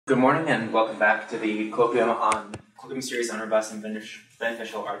Good morning and welcome back to the colloquium series on robust and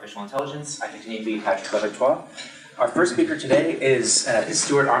beneficial artificial intelligence. I continue to be Patrick Levertois. Our first speaker today is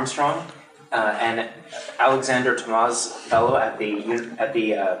Stuart Armstrong, an Alexander Thomas Fellow at the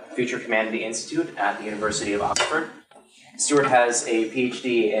Future Humanity Institute at the University of Oxford. Stuart has a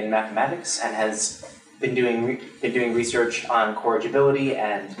PhD in mathematics and has been doing research on corrigibility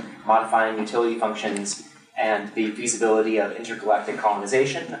and modifying utility functions and the feasibility of intergalactic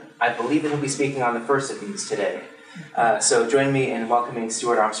colonization. I believe that he'll be speaking on the first of these today. So join me in welcoming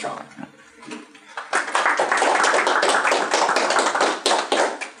Stuart Armstrong.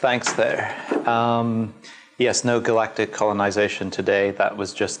 Thanks there. Yes, no galactic colonization today. That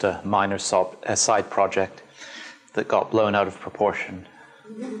was just a minor side project that got blown out of proportion.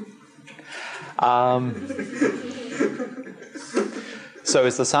 So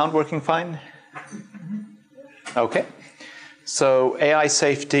is the sound working fine? Okay. So AI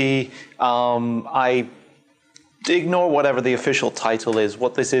safety, I ignore whatever the official title is.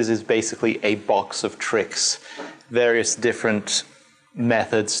 What this is basically a box of tricks, various different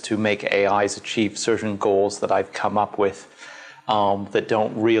methods to make AIs achieve certain goals that I've come up with that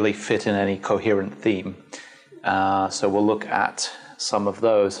don't really fit in any coherent theme. So we'll look at some of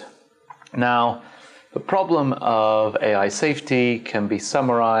those. Now, the problem of AI safety can be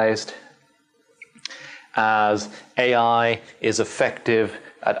summarized as AI is effective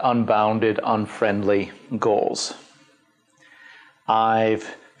at unbounded, unfriendly goals.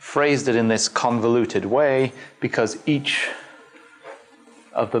 I've phrased it in this convoluted way because each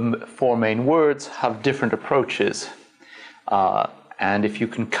of the four main words have different approaches. And if you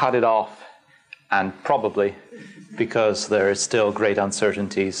can cut it off, and probably, because there is still great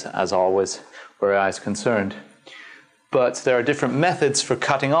uncertainties, as always, where AI is concerned. But there are different methods for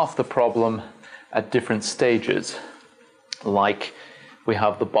cutting off the problem at different stages. Like we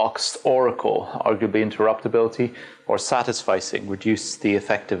have the boxed oracle, arguably interruptibility, or satisficing, reduce the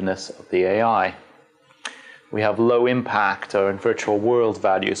effectiveness of the AI. We have low impact or virtual world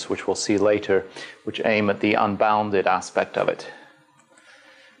values, which we'll see later, which aim at the unbounded aspect of it.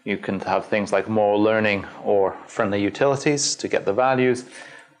 You can have things like moral learning or friendly utilities to get the values.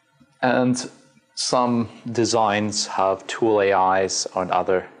 And some designs have tool AIs and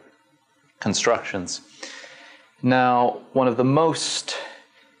other constructions. Now, one of the most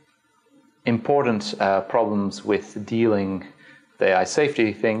important problems with dealing with AI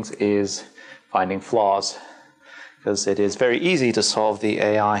safety things is finding flaws, because it is very easy to solve the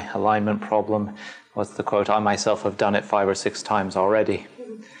AI alignment problem. What's the quote? I myself have done it 5 or 6 times already.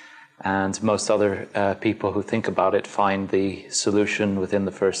 And most other people who think about it find the solution within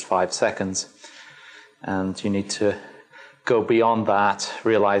the first 5 seconds. And you need to go beyond that,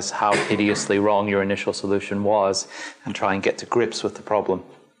 realize how hideously wrong your initial solution was, and try and get to grips with the problem.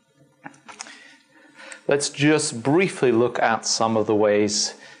 Let's just briefly look at some of the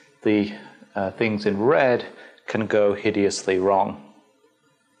ways the things in red can go hideously wrong.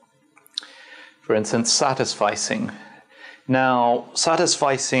 For instance, satisficing. Now,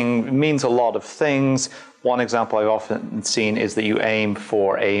 satisficing means a lot of things. One example I've often seen is that you aim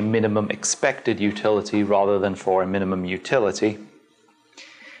for a minimum expected utility rather than for a minimum utility.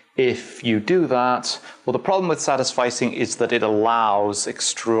 If you do that, well, the problem with satisficing is that it allows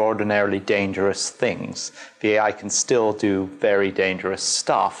extraordinarily dangerous things. The AI can still do very dangerous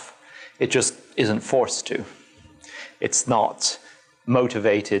stuff. It just isn't forced to. It's not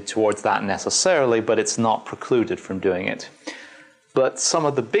motivated towards that necessarily, but it's not precluded from doing it. But some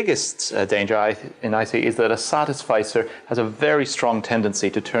of the biggest danger I see is that a satisficer has a very strong tendency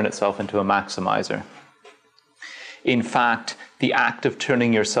to turn itself into a maximizer. In fact, the act of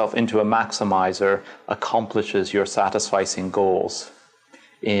turning yourself into a maximizer accomplishes your satisficing goals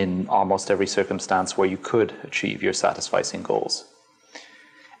in almost every circumstance where you could achieve your satisficing goals.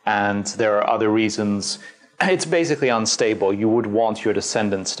 And there are other reasons. It's basically unstable. You would want your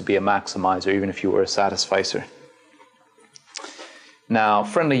descendants to be a maximizer even if you were a satisficer. Now,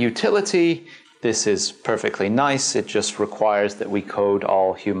 friendly utility, this is perfectly nice. It just requires that we code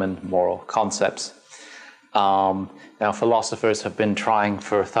all human moral concepts. Now, philosophers have been trying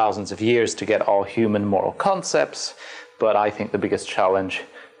for thousands of years to get all human moral concepts, but I think the biggest challenge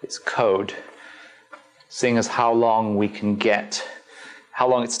is code. Seeing as how long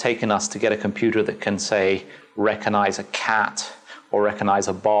it's taken us to get a computer that can, say, recognize a cat or recognize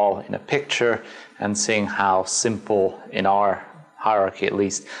a ball in a picture, and seeing how simple, in our hierarchy at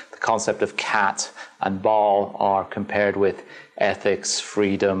least, the concept of cat and ball are compared with ethics,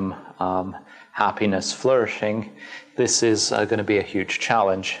 freedom, happiness, flourishing, this is going to be a huge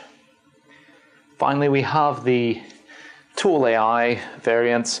challenge. Finally, we have the tool AI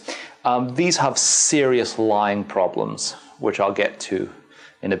variants. These have serious lying problems, which I'll get to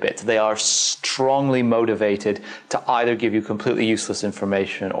in a bit. They are strongly motivated to either give you completely useless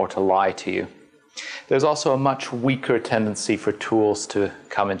information or to lie to you. There's also a much weaker tendency for tools to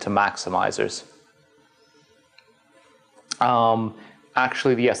come into maximizers.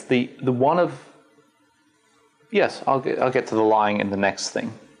 Actually, yes, I'll get to the lying in the next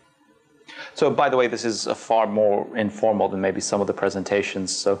thing. So, by the way, this is far more informal than maybe some of the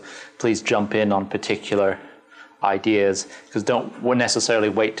presentations, so please jump in on particular ideas, because don't necessarily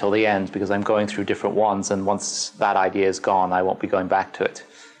wait till the end, because I'm going through different ones, and once that idea is gone, I won't be going back to it.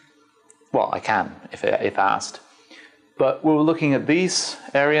 Well, I can, if asked. But we're looking at these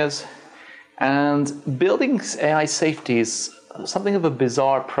areas, and building AI safety is something of a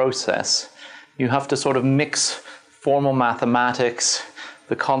bizarre process. You have to sort of mix formal mathematics,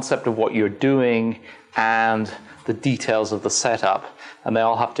 the concept of what you're doing, and the details of the setup, and they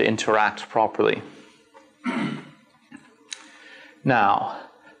all have to interact properly. Now,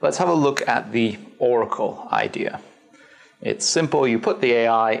 let's have a look at the oracle idea. It's simple. You put the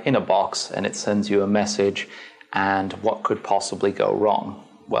AI in a box and it sends you a message, and what could possibly go wrong?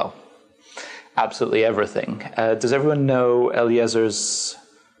 Well, absolutely everything. Does everyone know Eliezer's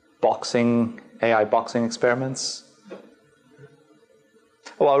AI boxing experiments?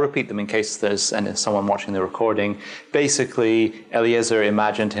 Well, I'll repeat them in case there's someone watching the recording. Basically, Eliezer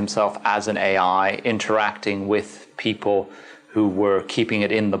imagined himself as an AI interacting with people who were keeping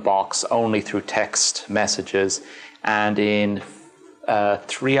it in the box only through text messages, and in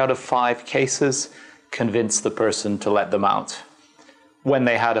 3 out of 5 cases, convinced the person to let them out, when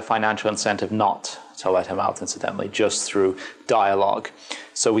they had a financial incentive not to let him out, incidentally, just through dialogue.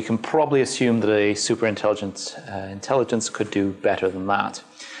 So we can probably assume that a super intelligent intelligence could do better than that.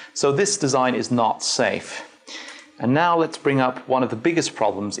 So this design is not safe. And now let's bring up one of the biggest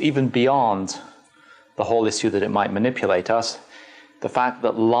problems, even beyond the whole issue that it might manipulate us, the fact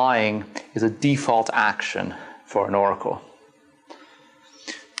that lying is a default action for an oracle.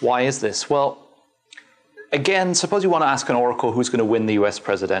 Why is this? Well, again, suppose you want to ask an oracle who's going to win the US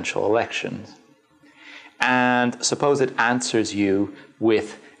presidential election. And suppose it answers you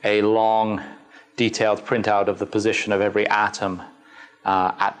with a long, detailed printout of the position of every atom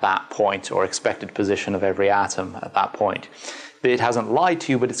at that point, or expected position of every atom at that point. It hasn't lied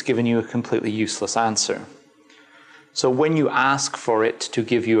to you, but it's given you a completely useless answer. So when you ask for it to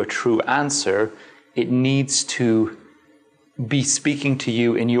give you a true answer, it needs to be speaking to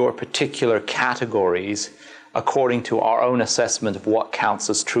you in your particular categories according to our own assessment of what counts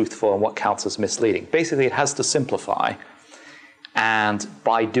as truthful and what counts as misleading. Basically, it has to simplify. And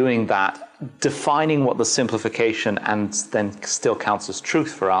by doing that, defining what the simplification and then still counts as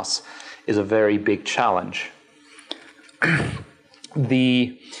truth for us is a very big challenge.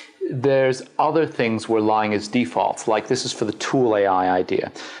 There's other things where lying is default, like this is for the tool AI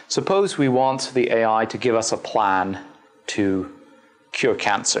idea. Suppose we want the AI to give us a plan to cure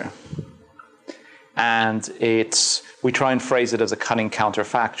cancer. And we try and phrase it as a cunning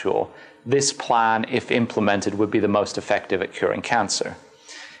counterfactual. This plan, if implemented, would be the most effective at curing cancer.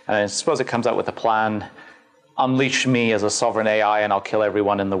 And suppose it comes out with a plan, unleash me as a sovereign AI and I'll kill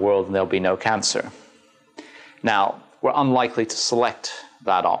everyone in the world and there'll be no cancer. Now, we're unlikely to select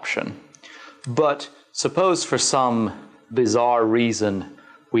that option. But suppose for some bizarre reason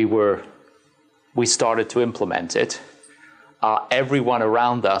we started to implement it, everyone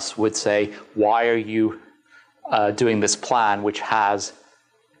around us would say, why are you doing this plan which has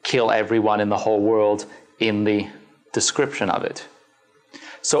kill everyone in the whole world in the description of it?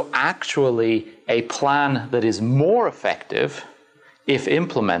 So actually, a plan that is more effective, if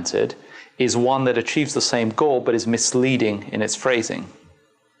implemented, is one that achieves the same goal but is misleading in its phrasing.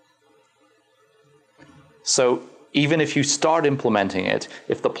 So even if you start implementing it,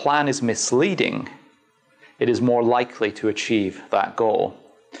 if the plan is misleading, it is more likely to achieve that goal.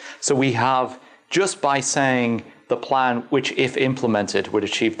 So we have, just by saying the plan which, if implemented, would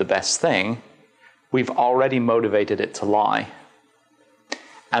achieve the best thing, we've already motivated it to lie.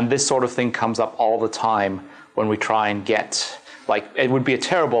 And this sort of thing comes up all the time when we try and get, like, it would be a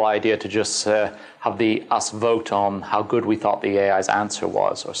terrible idea to just have us vote on how good we thought the AI's answer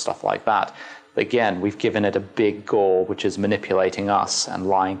was or stuff like that. But again, we've given it a big goal, which is manipulating us and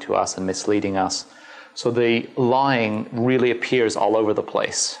lying to us and misleading us. So the lying really appears all over the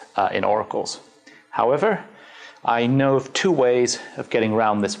place in oracles. However, I know of 2 ways of getting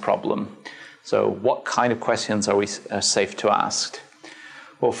around this problem. So what kind of questions are we safe to ask?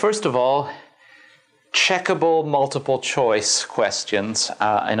 Well, first of all, checkable multiple choice questions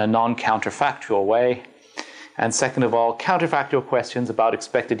in a non-counterfactual way. And second of all, counterfactual questions about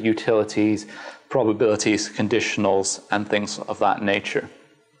expected utilities, probabilities, conditionals, and things of that nature.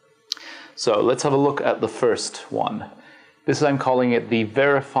 So let's have a look at the first one. This is, I'm calling it the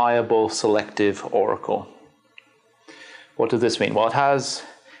verifiable selective oracle. What does this mean? Well, it has,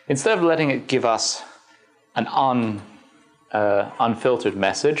 instead of letting it give us an unfiltered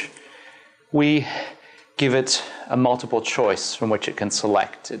message, we give it a multiple choice from which it can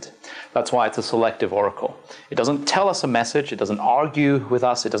select it. That's why it's a selective oracle. It doesn't tell us a message, it doesn't argue with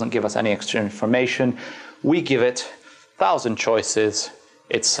us, it doesn't give us any extra information. We give it 1,000 choices,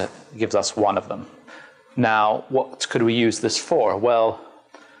 it gives us one of them. Now, what could we use this for? Well,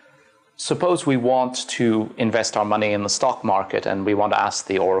 suppose we want to invest our money in the stock market and we want to ask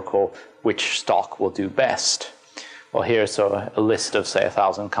the oracle which stock will do best. Well, here's a list of, say,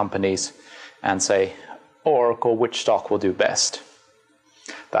 1,000 companies and say, oracle, which stock will do best?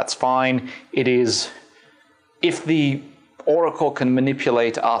 That's fine. It is, if the oracle can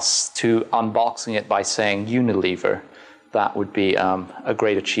manipulate us to unboxing it by saying Unilever, that would be a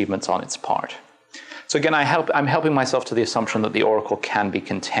great achievement on its part. So again, I'm helping myself to the assumption that the oracle can be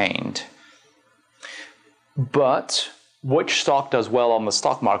contained. But which stock does well on the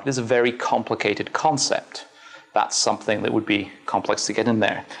stock market is a very complicated concept. That's something that would be complex to get in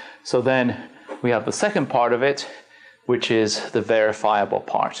there. So then we have the second part of it, which is the verifiable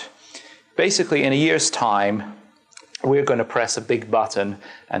part. Basically, in a year's time, we're going to press a big button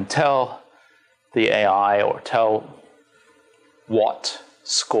and tell the AI or tell what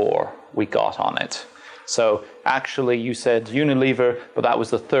score we got on it. So actually, you said Unilever, but that was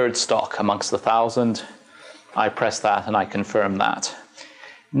the third stock amongst the 1,000. I press that and I confirm that.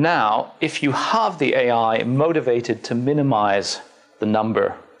 Now, if you have the AI motivated to minimize the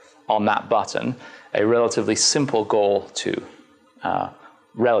number on that button, a relatively simple goal to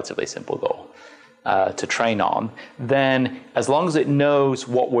train on, then as long as it knows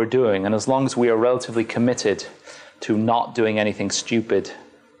what we're doing and as long as we are relatively committed to not doing anything stupid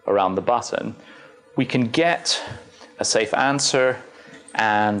around the button, we can get a safe answer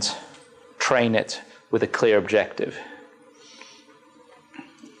and train it with a clear objective.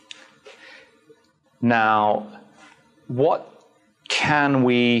 Now, what can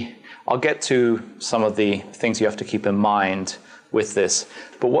we, I'll get to some of the things you have to keep in mind with this,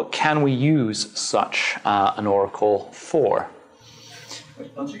 but what can we use such an oracle for?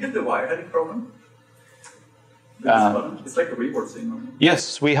 Don't you get the wire-heading problem? It's like a reward thing.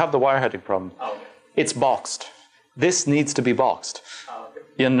 Yes, we have the wire-heading problem. Oh, okay. It's boxed. This needs to be boxed. Oh, okay.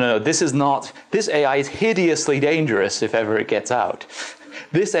 You know, this AI is hideously dangerous if ever it gets out.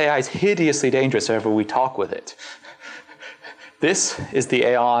 This AI is hideously dangerous if ever we talk with it. This is the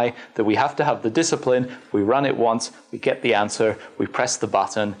AI that we have to have the discipline. We run it once, we get the answer, we press the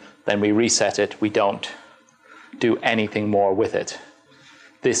button, then we reset it. We don't do anything more with it.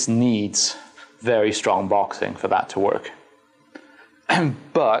 This needs very strong boxing for that to work.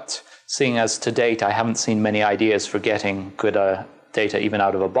 But seeing as to date I haven't seen many ideas for getting good data even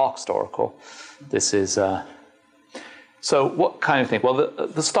out of a boxed oracle, this is... So what kind of thing? Well,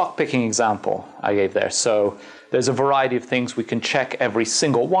 the stock picking example I gave there. So there's a variety of things. We can check every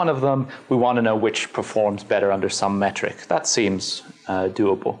single one of them. We want to know which performs better under some metric. That seems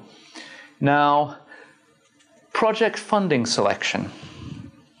doable. Now, project funding selection.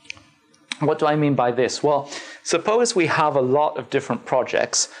 What do I mean by this? Well, suppose we have a lot of different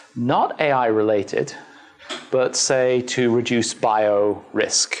projects, not AI related, but say to reduce bio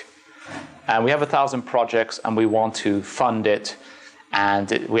risk. And we have 1,000 projects and we want to fund it, and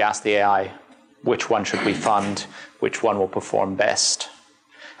we ask the AI, which one should we fund, which one will perform best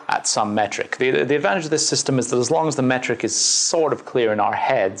at some metric. The advantage of this system is that as long as the metric is sort of clear in our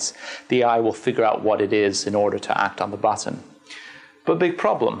heads, the AI will figure out what it is in order to act on the button. But big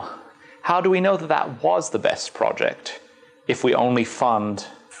problem, how do we know that that was the best project if we only fund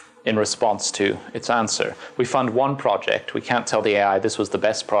in response to its answer? We fund one project, we can't tell the AI this was the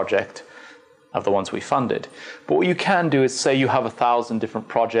best project of the ones we funded. But what you can do is say you have 1,000 different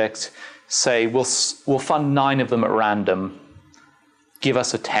projects, say we'll fund 9 of them at random, give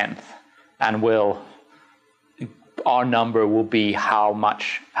us a 10th, and our number will be how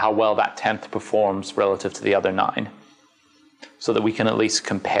well that 10th performs relative to the other 9, so that we can at least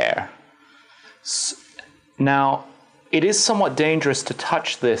compare. Now, it is somewhat dangerous to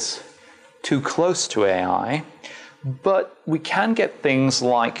touch this too close to AI, but we can get things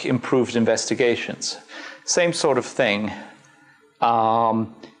like improved investigations. Same sort of thing.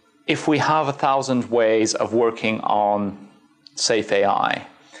 If we have 1,000 ways of working on safe AI,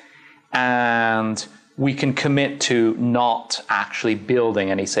 and we can commit to not actually building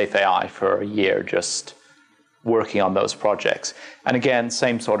any safe AI for a year, just working on those projects. And again,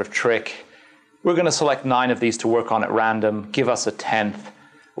 same sort of trick. We're going to select 9 of these to work on at random, give us a 10th.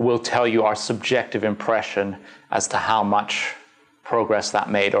 We'll tell you our subjective impression as to how much progress that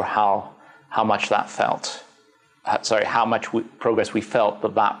made, or how much that felt. How much progress we felt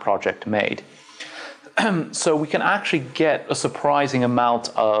that project made. So we can actually get a surprising amount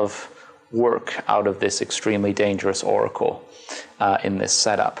of work out of this extremely dangerous oracle in this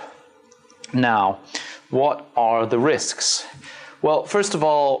setup. Now, what are the risks? Well, first of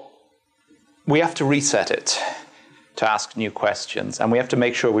all, we have to reset it to ask new questions, and we have to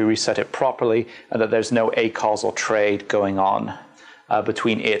make sure we reset it properly and that there's no acausal trade going on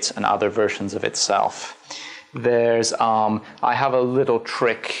between it and other versions of itself. There's, I have a little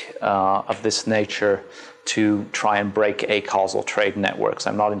trick of this nature to try and break acausal trade networks.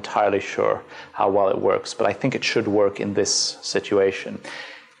 I'm not entirely sure how well it works, but I think it should work in this situation.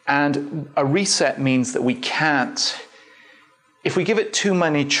 And a reset means that we can't, if we give it too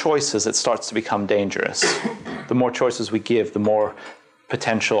many choices, it starts to become dangerous. The more choices we give, the more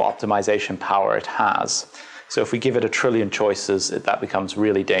potential optimization power it has. So if we give it 1 trillion choices, that becomes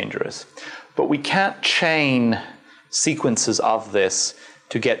really dangerous. But we can't chain sequences of this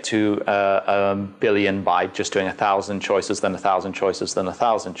to get to a billion by just doing 1,000 choices, then 1,000 choices, then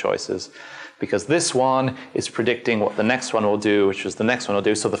 1,000 choices. Because this one is predicting what the next one will do, which is the next one will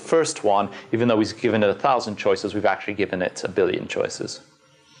do. So the first one, even though we've given it 1,000 choices, we've actually given it 1 billion choices.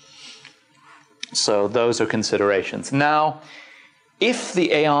 So those are considerations. Now, if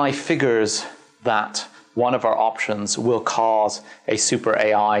the AI figures that one of our options will cause a super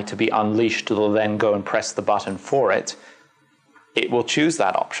AI to be unleashed, it'll then go and press the button for it, it will choose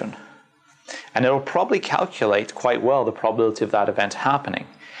that option. And it'll probably calculate quite well the probability of that event happening.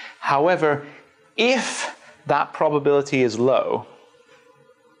 However, if that probability is low,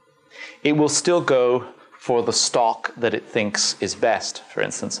 it will still go for the stock that it thinks is best, for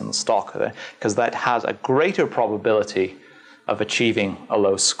instance, in the stock, because that has a greater probability of achieving a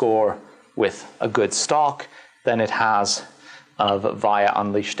low score with a good stock than it has via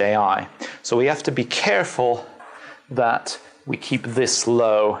unleashed AI. So we have to be careful that we keep this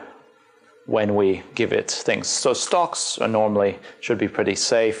low when we give it things. So stocks are normally should be pretty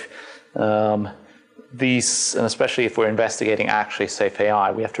safe. These, and especially if we're investigating actually safe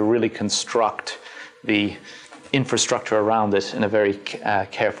AI, we have to really construct the infrastructure around it in a very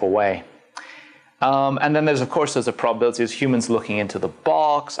careful way. And then there's a probability as humans looking into the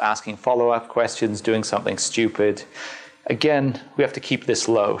box, asking follow-up questions, doing something stupid. Again, we have to keep this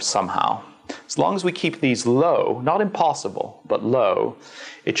low somehow. As long as we keep these low, not impossible, but low,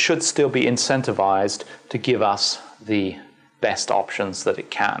 it should still be incentivized to give us the best options that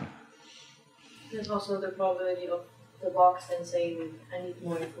it can. There's also the probability of the box then saying, I need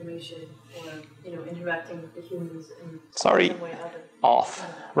more information, or interacting with the humans in some way or other. Off.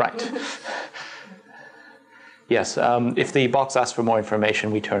 Right. Yes, if the box asks for more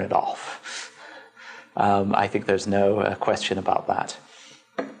information, we turn it off. I think there's no question about that.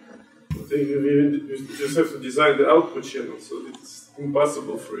 You just have to design the output channel so that it's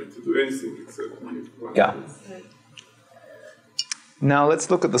impossible for it to do anything except yeah. Now let's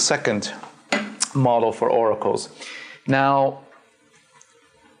look at the second model for oracles. Now,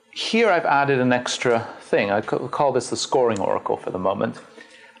 here I've added an extra thing. I call this the scoring oracle for the moment.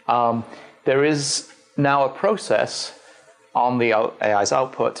 There is now a process on the AI's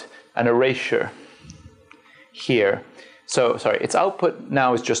output, an erasure here. So, its output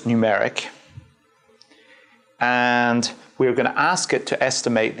now is just numeric. And we're going to ask it to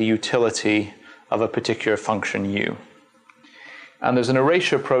estimate the utility of a particular function u. And there's an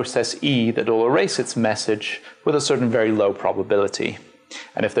erasure process E that will erase its message with a certain very low probability.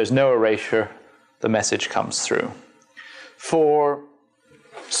 And if there's no erasure, the message comes through. For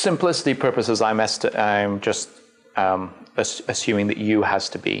simplicity purposes, I'm just assuming that U has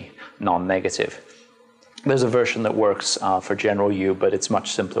to be non-negative. There's a version that works for general U, but it's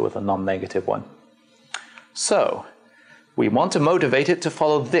much simpler with a non-negative one. So we want to motivate it to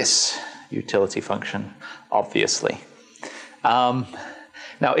follow this utility function, obviously.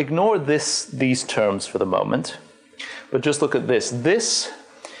 Now ignore these terms for the moment, but just look at this. This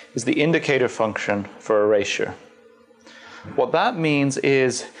is the indicator function for erasure. What that means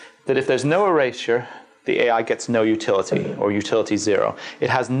is that if there's no erasure, the AI gets no utility, or utility 0. It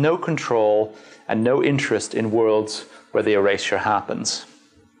has no control and no interest in worlds where the erasure happens.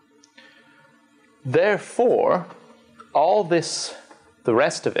 Therefore, all this, the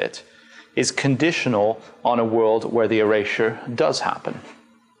rest of it, is conditional on a world where the erasure does happen.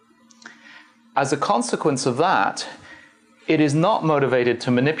 As a consequence of that, it is not motivated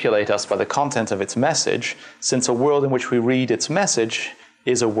to manipulate us by the content of its message, since a world in which we read its message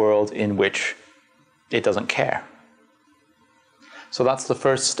is a world in which it doesn't care. So that's the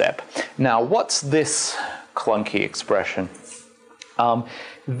first step. Now, what's this clunky expression?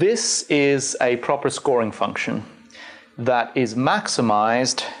 This is a proper scoring function that is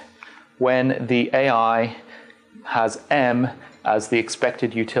maximized when the AI has M as the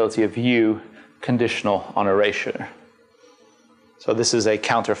expected utility of U conditional on erasure. So this is a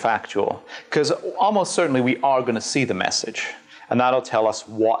counterfactual, because almost certainly we are going to see the message, and that'll tell us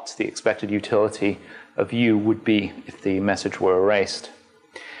what the expected utility of U would be if the message were erased.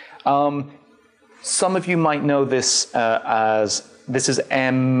 Some of you might know this as, this is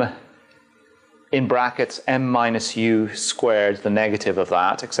M in brackets, M minus U squared, the negative of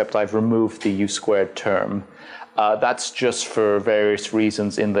that, except I've removed the U squared term. That's just for various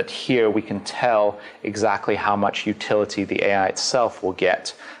reasons, in that here we can tell exactly how much utility the AI itself will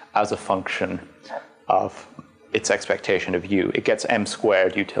get as a function of its expectation of U. It gets M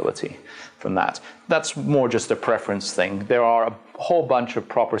squared utility from that. That's more just a preference thing. There are a whole bunch of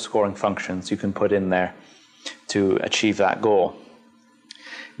proper scoring functions you can put in there to achieve that goal.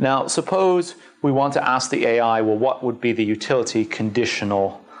 Now, suppose we want to ask the AI, well, what would be the utility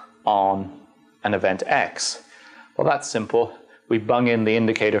conditional on an event X? Well, that's simple. We bung in the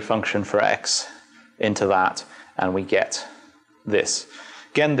indicator function for X into that, and we get this.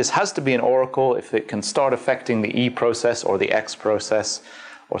 Again, this has to be an oracle. If it can start affecting the E process or the X process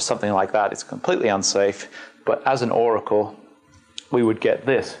or something like that, it's completely unsafe. But as an oracle, we would get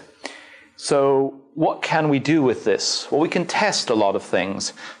this. So what can we do with this? Well, we can test a lot of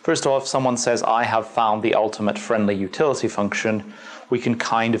things. First of all, if someone says, I have found the ultimate friendly utility function, we can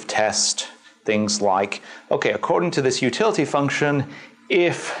kind of test things like, okay, according to this utility function,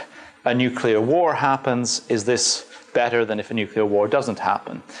 if a nuclear war happens, is this better than if a nuclear war doesn't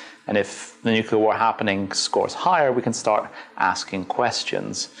happen? And if the nuclear war happening scores higher, we can start asking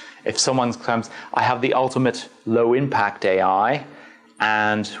questions. If someone claims, I have the ultimate low impact AI,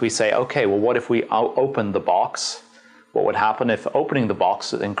 and we say, okay, well, what if we open the box? What would happen if opening the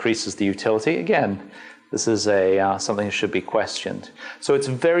box increases the utility? Again, this is something that should be questioned. So it's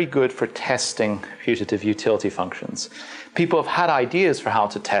very good for testing putative utility functions. People have had ideas for how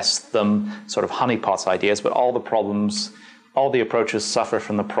to test them, sort of honeypots ideas, but all the approaches suffer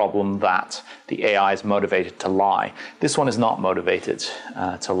from the problem that the AI is motivated to lie. This one is not motivated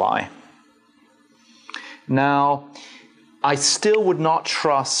to lie. Now, I still would not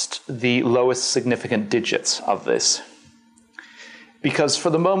trust the lowest significant digits of this, because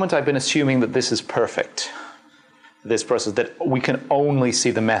for the moment I've been assuming that this is perfect, this process, that we can only see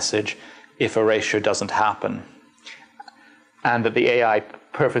the message if erasure doesn't happen, and that the AI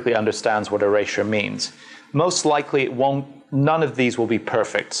perfectly understands what erasure means. Most likely it won't, none of these will be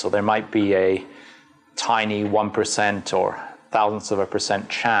perfect, so there might be a tiny 1% or thousandths of a percent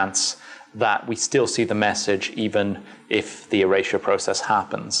chance that we still see the message even if the erasure process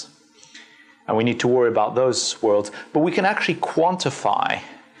happens. And we need to worry about those worlds. But we can actually quantify,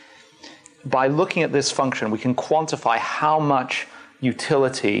 by looking at this function, we can quantify how much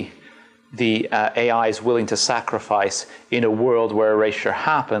utility the AI is willing to sacrifice in a world where erasure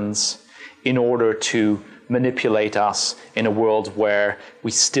happens in order to manipulate us in a world where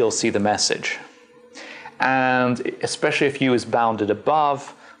we still see the message. And especially if U is bounded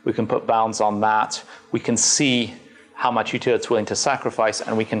above, we can put bounds on that. We can see how much utility it's willing to sacrifice,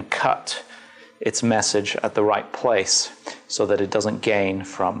 and we can cut its message at the right place so that it doesn't gain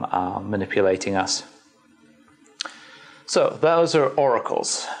from manipulating us. So those are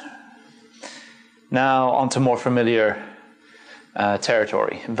oracles. Now on to more familiar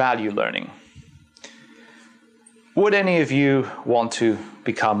territory, value learning. Would any of you want to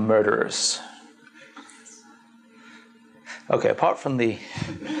become murderers? Okay, apart from the...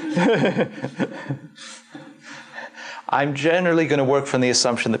 I'm generally going to work from the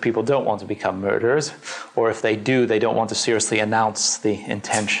assumption that people don't want to become murderers, or if they do, they don't want to seriously announce the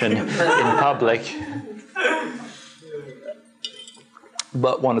intention in public.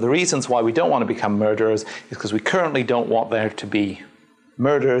 But one of the reasons why we don't want to become murderers is because we currently don't want there to be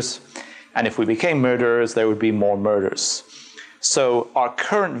murders, and if we became murderers, there would be more murders. So our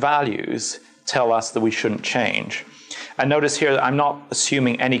current values tell us that we shouldn't change. And notice here, I'm not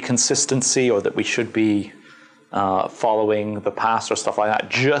assuming any consistency or that we should be following the past or stuff like that.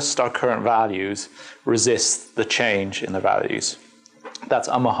 Just our current values resist the change in the values. That's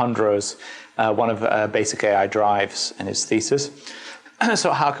Alejandro's, one of Basic AI Drives in his thesis.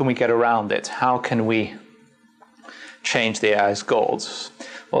 So how can we get around it? How can we change the AI's goals?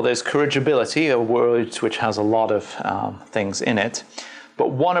 Well, there's corrigibility, a word which has a lot of things in it.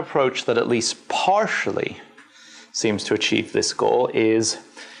 But one approach that at least partially seems to achieve this goal is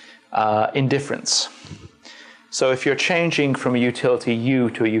indifference. So if you're changing from a utility U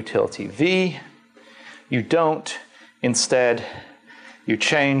to a utility V, you don't. Instead, you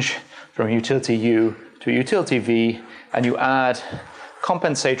change from utility U to a utility V, and you add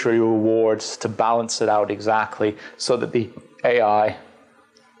compensatory rewards to balance it out exactly so that the AI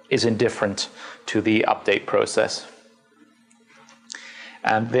is indifferent to the update process.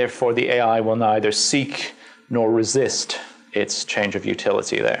 And therefore, the AI will neither seek nor resist its change of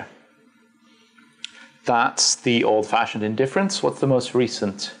utility there. That's the old-fashioned indifference. What's the most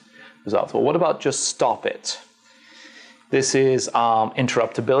recent result? Well, what about just stop it? This is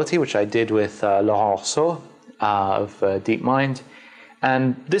interruptibility, which I did with Laurent Rousseau of DeepMind.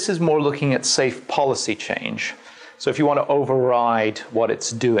 And this is more looking at safe policy change. So if you want to override what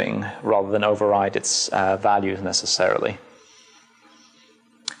it's doing rather than override its values necessarily,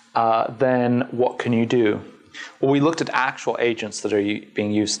 then what can you do? Well, we looked at actual agents that are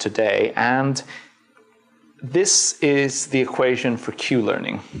being used today, and this is the equation for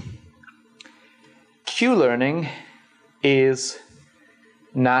Q-learning. Q-learning is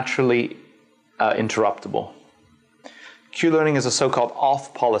naturally interruptible. Q-learning is a so-called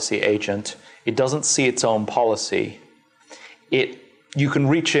off-policy agent. It doesn't see its own policy. You can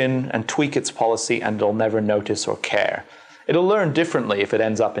reach in and tweak its policy and it'll never notice or care. It'll learn differently if it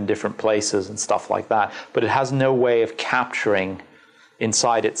ends up in different places and stuff like that, but it has no way of capturing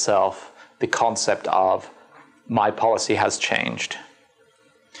inside itself the concept of my policy has changed.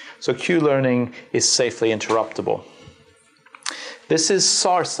 So Q-learning is safely interruptible. This is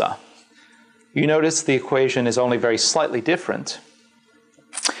SARSA. You notice the equation is only very slightly different.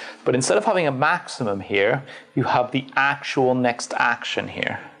 But instead of having a maximum here, you have the actual next action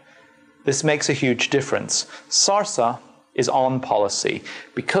here. This makes a huge difference. SARSA is on policy.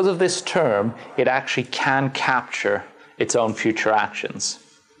 Because of this term, it actually can capture its own future actions.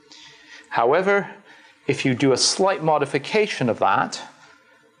 However, if you do a slight modification of that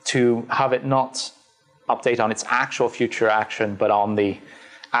to have it not update on its actual future action, but on the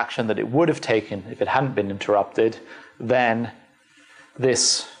action that it would have taken if it hadn't been interrupted, then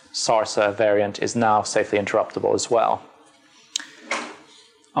this SARSA variant is now safely interruptible as well.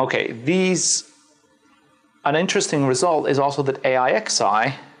 Okay, an interesting result is also that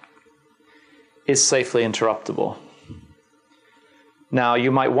AIXI is safely interruptible. Now,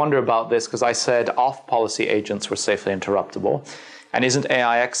 you might wonder about this because I said off-policy agents were safely interruptible. And isn't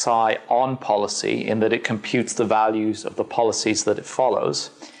AIXI on policy in that it computes the values of the policies that it follows?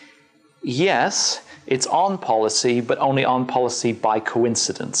 Yes, it's on policy, but only on policy by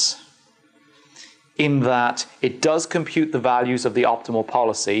coincidence. In that it does compute the values of the optimal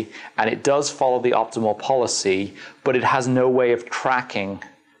policy, and it does follow the optimal policy, but it has no way of tracking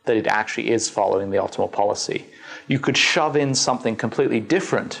that it actually is following the optimal policy. You could shove in something completely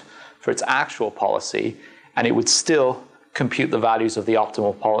different for its actual policy, and it would still compute the values of the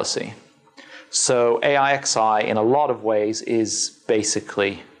optimal policy. So AIXI, in a lot of ways, is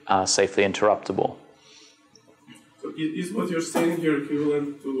basically safely interruptible. So is what you're saying here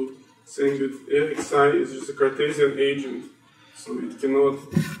equivalent to saying that AIXI is just a Cartesian agent, so it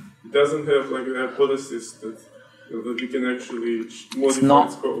doesn't have like a hypothesis that we can actually modify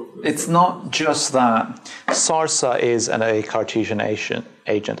its code? It's not just that. SARSA is a Cartesian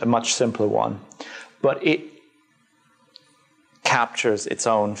agent, a much simpler one, but it captures its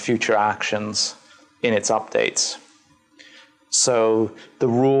own future actions in its updates. So the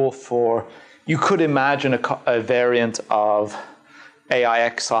rule for, you could imagine a variant of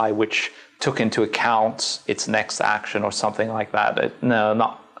AIXI which took into account its next action or something like that.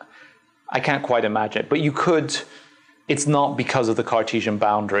 I can't quite imagine it, but you could. It's not because of the Cartesian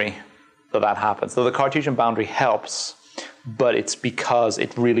boundary that happens. So the Cartesian boundary helps, but it's because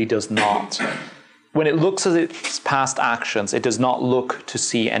it really does not. When it looks at its past actions, it does not look to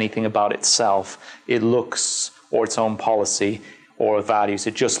see anything about itself. It looks, or its own policy or values,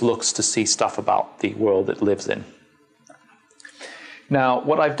 it just looks to see stuff about the world it lives in. Now,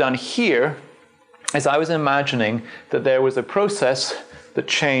 what I've done here is I was imagining that there was a process that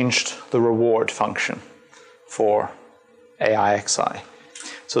changed the reward function for AIXI.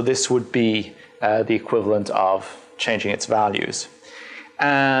 So this would be the equivalent of changing its values.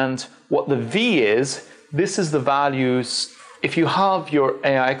 And what the V is, this is the values. If you have your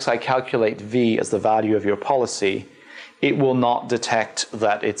AIXI calculate V as the value of your policy, it will not detect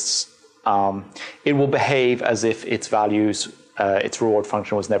that it will behave as if its values its reward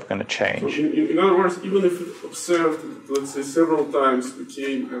function was never going to change. So in other words, even if it observed, let's say, several times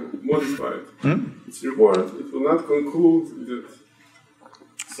became and modified its reward, it will not conclude that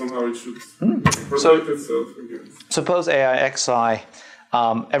somehow it should protect itself against. Suppose AIXI,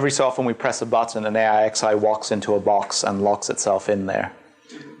 every so often we press a button and AIXI walks into a box and locks itself in there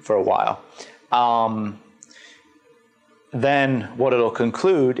for a while. Then what it'll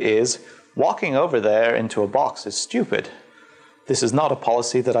conclude is walking over there into a box is stupid. This is not a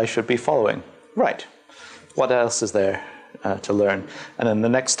policy that I should be following. Right. What else is there to learn? And then the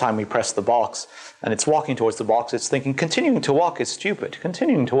next time we press the box and it's walking towards the box, it's thinking, continuing to walk is stupid.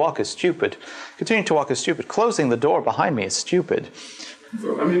 Continuing to walk is stupid. Continuing to walk is stupid. Closing the door behind me is stupid.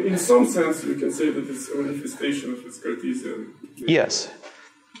 So, I mean, in some sense, you can say that it's a manifestation of its Cartesian. Yes.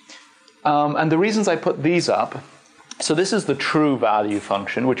 And the reasons I put these up, so this is the true value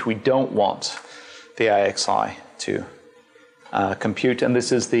function, which we don't want the AIXI to compute, and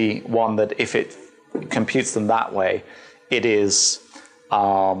this is the one that if it computes them that way, it'll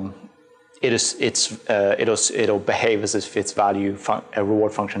behave as if its value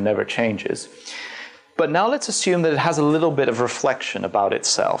reward function never changes. But now let's assume that it has a little bit of reflection about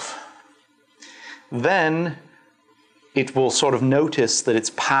itself. Then it will sort of notice that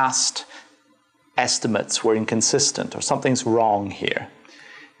its past estimates were inconsistent or something's wrong here.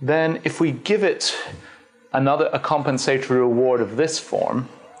 Then if we give it a compensatory reward of this form,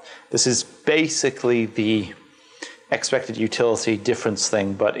 this is basically the expected utility difference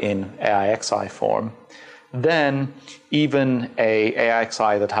thing but in AIXI form, then even a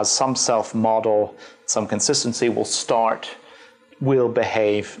AIXI that has some self-model, some consistency will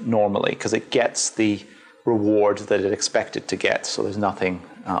behave normally because it gets the reward that it expected to get, so there's nothing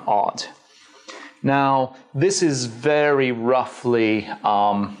odd. Now, this is very roughly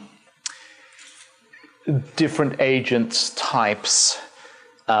different agents types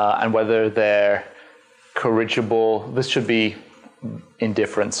and whether they're corrigible. This should be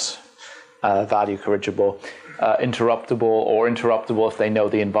indifference value corrigible, interruptible or interruptible if they know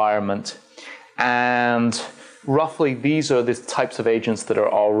the environment. And roughly these are the types of agents that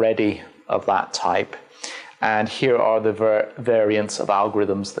are already of that type. And here are the variants of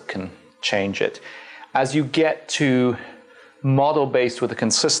algorithms that can change it. As you get to model-based with a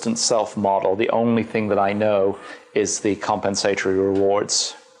consistent self-model, the only thing that I know is the compensatory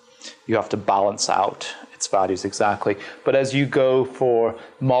rewards. You have to balance out its values exactly. But as you go for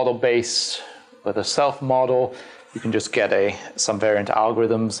model-based with a self-model, you can just get some variant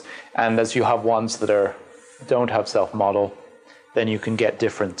algorithms. And as you have ones that don't have self-model, then you can get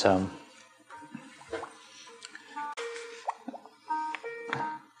different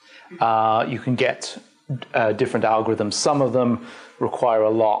different algorithms. Some of them require a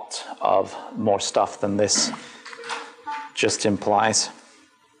lot of more stuff than this just implies.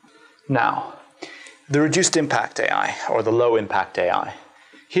 Now, the reduced impact AI or the low impact AI.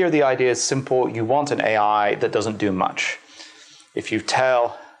 Here the idea is simple. You want an AI that doesn't do much. If you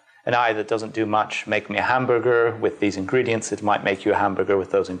tell an AI that doesn't do much, make me a hamburger with these ingredients, it might make you a hamburger with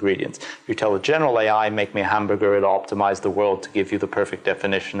those ingredients. If you tell a general AI, make me a hamburger, it'll optimize the world to give you the perfect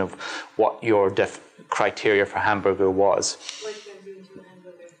definition of what your criteria for hamburger was. What turns you into a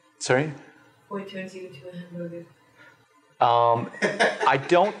hamburger? Sorry? What turns you into a hamburger? I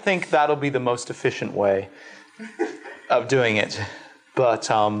don't think that'll be the most efficient way of doing it, but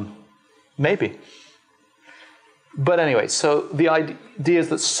maybe. But anyway, so the idea is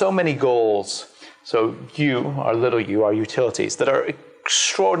that so many goals, so our little u, our utilities, that are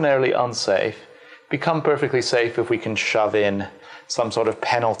extraordinarily unsafe, become perfectly safe if we can shove in some sort of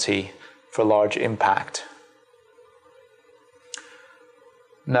penalty for large impact.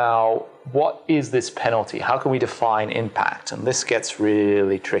 Now, what is this penalty? How can we define impact? And this gets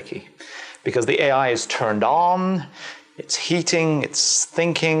really tricky because the AI is turned on, it's heating, it's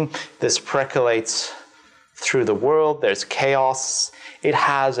thinking, this percolates through the world, there's chaos. It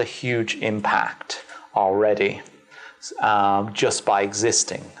has a huge impact already just by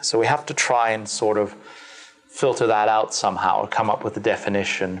existing. So we have to try and sort of filter that out somehow or come up with a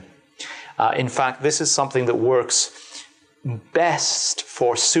definition. In fact, this is something that works best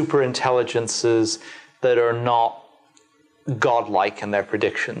for superintelligences that are not godlike in their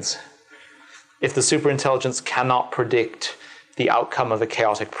predictions. If the superintelligence cannot predict the outcome of a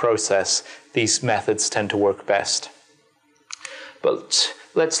chaotic process, these methods tend to work best. But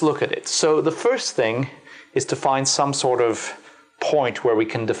let's look at it. So the first thing is to find some sort of point where we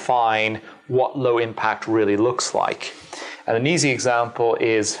can define what low impact really looks like. And an easy example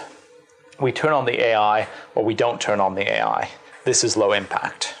is we turn on the AI or we don't turn on the AI. This is low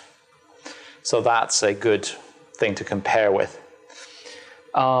impact. So that's a good thing to compare with.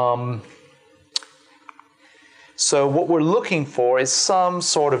 So what we're looking for is some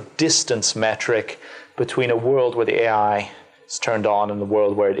sort of distance metric between a world where the AI is turned on and the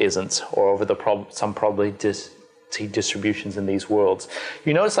world where it isn't, or over some probability distributions in these worlds.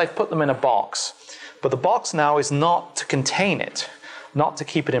 You notice I've put them in a box, but the box now is not to contain it, not to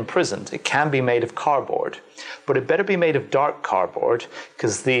keep it imprisoned. It can be made of cardboard, but it better be made of dark cardboard,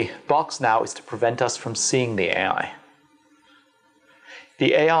 because the box now is to prevent us from seeing the AI.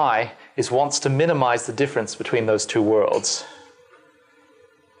 The AI wants to minimize the difference between those two worlds.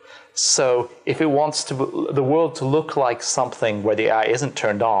 So if it wants the world to look like something where the AI isn't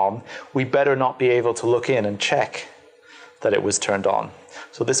turned on, we better not be able to look in and check that it was turned on.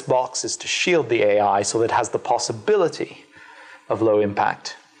 So this box is to shield the AI so that it has the possibility of low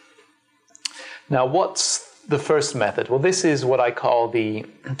impact. Now, what's the first method? Well, this is what I call the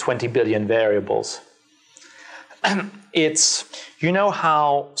 20 billion variables. It's, you know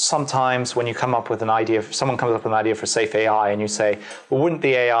how sometimes when you come up with an idea, someone comes up with an idea for safe AI and you say, well, wouldn't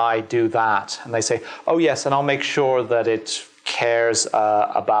the AI do that? And they say, oh yes, and I'll make sure that it cares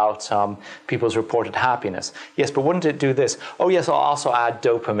about people's reported happiness. Yes, but wouldn't it do this? Oh yes, I'll also add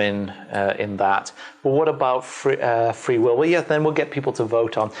dopamine in that. Well, what about free will? Well, yeah, then we'll get people to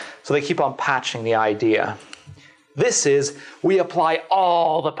vote on. So they keep on patching the idea. This is, we apply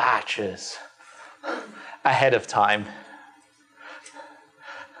all the patches ahead of time.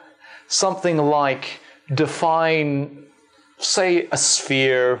 Something like define, say, a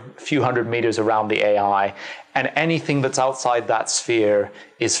sphere a few hundred meters around the AI, and anything that's outside that sphere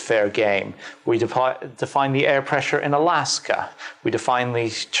is fair game. We define the air pressure in Alaska. We define the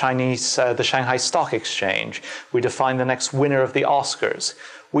Shanghai Stock Exchange. We define the next winner of the Oscars.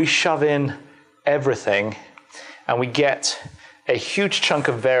 We shove in everything, and we get a huge chunk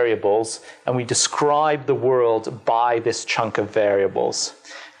of variables, and we describe the world by this chunk of variables.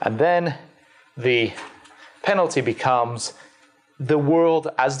 And then the penalty becomes the world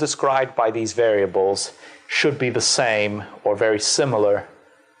as described by these variables should be the same or very similar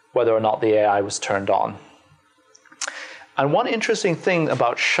whether or not the AI was turned on. And one interesting thing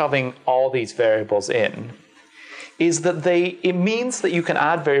about shoving all these variables in is that it means that you can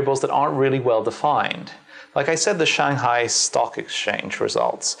add variables that aren't really well defined. Like I said, the Shanghai Stock Exchange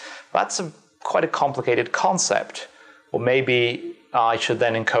results. That's quite a complicated concept. Well, maybe I should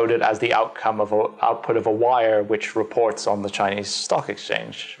then encode it as the outcome of output of a wire which reports on the Chinese Stock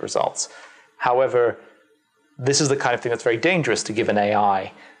Exchange results. However, this is the kind of thing that's very dangerous to give an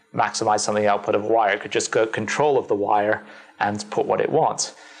AI. Maximize some of the output of a wire. It could just go control of the wire and put what it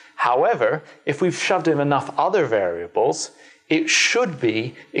wants. However, if we've shoved in enough other variables, it should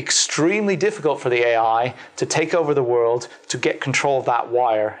be extremely difficult for the AI to take over the world, to get control of that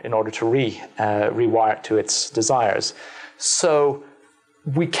wire in order to rewire it to its desires. So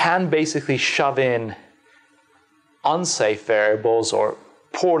we can basically shove in unsafe variables or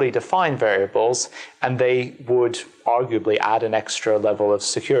poorly defined variables, and they would arguably add an extra level of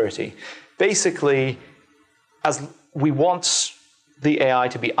security. Basically, as we want the AI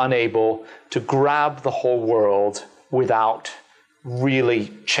to be unable to grab the whole world without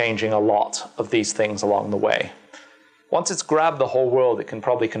really changing a lot of these things along the way. Once it's grabbed the whole world, it can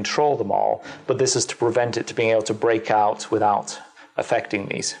probably control them all, but this is to prevent it to being able to break out without affecting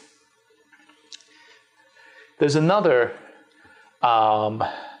these. There's another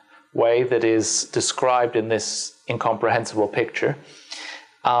way that is described in this incomprehensible picture,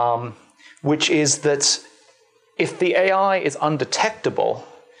 which is that if the AI is undetectable,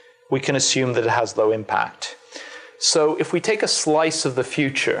 we can assume that it has low impact. So if we take a slice of the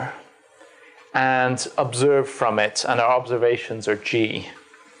future and observe from it, and our observations are G,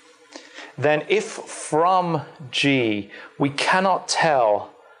 then if from G we cannot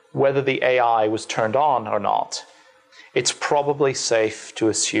tell whether the AI was turned on or not, it's probably safe to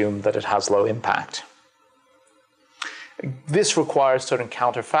assume that it has low impact. This requires certain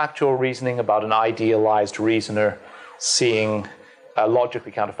counterfactual reasoning about an idealized reasoner seeing,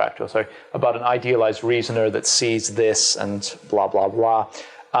 logically counterfactual, sorry, about an idealized reasoner that sees this and blah, blah, blah.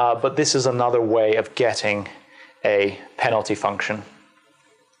 But this is another way of getting a penalty function.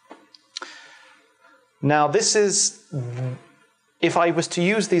 Now this is, if I was to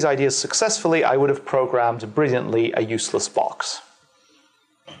use these ideas successfully, I would have programmed brilliantly a useless box.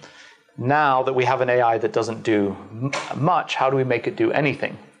 Now that we have an AI that doesn't do much, how do we make it do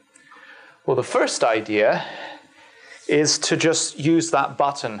anything? Well, the first idea is to just use that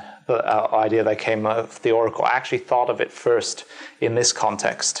button, the idea that came of the Oracle. I actually thought of it first in this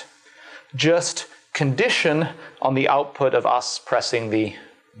context. Just condition on the output of us pressing the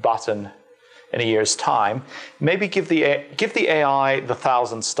button in a year's time, maybe give the AI the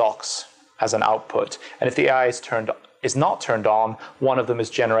 1,000 stocks as an output. And if the AI is not turned on, one of them is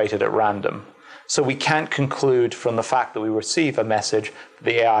generated at random. So we can't conclude from the fact that we receive a message that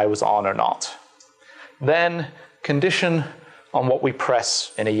the AI was on or not. Then condition on what we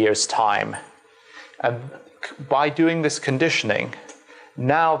press in a year's time. And by doing this conditioning,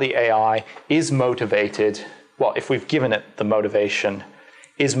 now the AI is motivated, well, if we've given it the motivation,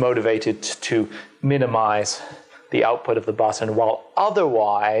 is motivated to minimize the output of the button while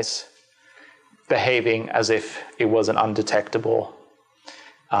otherwise behaving as if it was an undetectable,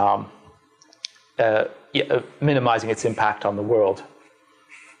 minimizing its impact on the world.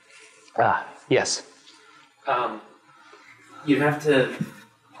 Yes? You'd have to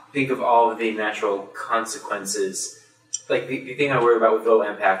think of all of the natural consequences. Like the thing I worry about with low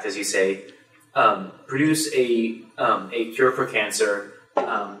impact, as you say, produce a cure for cancer,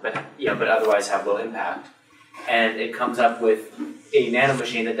 but otherwise have low impact. And it comes up with a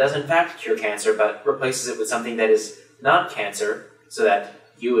nanomachine that does in fact cure cancer, but replaces it with something that is not cancer, so that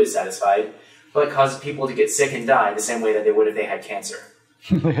you is satisfied, but it causes people to get sick and die the same way that they would if they had cancer.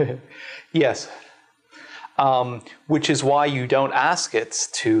 Yes. Which is why you don't ask it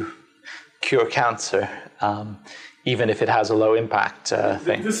to cure cancer, even if it has a low impact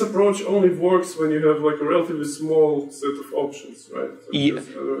thing. This approach only works when you have like a relatively small set of options, right?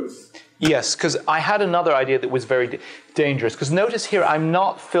 Yes, because I had another idea that was very dangerous. Because notice here, I'm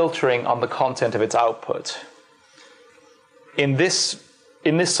not filtering on the content of its output. In this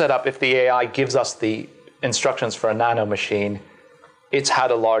setup, if the AI gives us the instructions for a nanomachine, it's had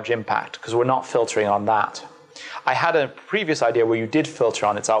a large impact because we're not filtering on that. I had a previous idea where you did filter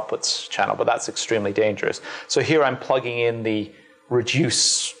on its outputs channel, but that's extremely dangerous. So here I'm plugging in the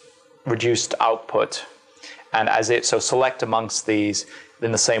reduced output, and so select amongst these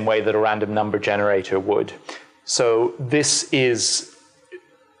in the same way that a random number generator would. So this is,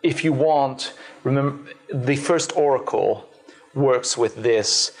 if you want, remember the first oracle works with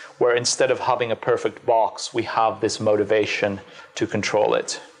this, where instead of having a perfect box, we have this motivation to control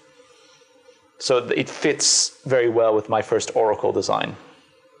it. So it fits very well with my first oracle design.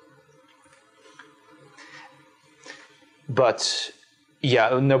 But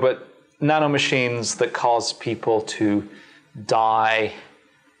nanomachines that cause people to die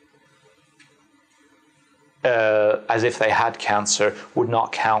as if they had cancer would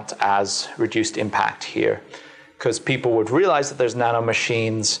not count as reduced impact here, because people would realize that there's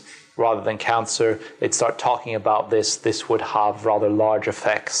nanomachines rather than cancer. They'd start talking about this. This would have rather large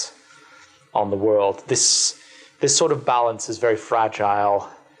effects on the world. This sort of balance is very fragile.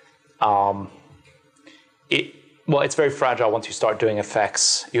 It's very fragile once you start doing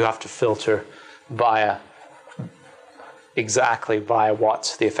effects. You have to filter via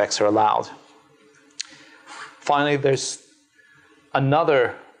what the effects are allowed. Finally, there's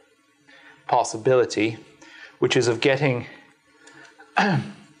another possibility, which is of getting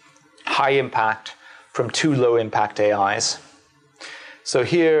high impact from two low impact AIs. So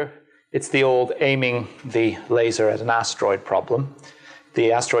here, it's the old aiming the laser at an asteroid problem.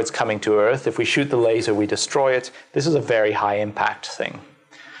 The asteroid's coming to Earth. If we shoot the laser, we destroy it. This is a very high impact thing.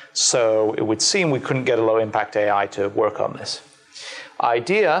 So it would seem we couldn't get a low impact AI to work on this.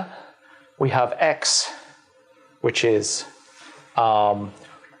 Idea, we have X, which is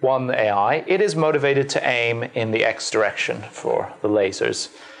one AI. It is motivated to aim in the X direction for the lasers.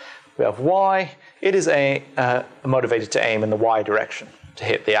 We have Y. It is motivated to aim in the Y direction to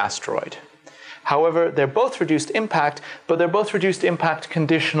hit the asteroid. However, they're both reduced impact, but they're both reduced impact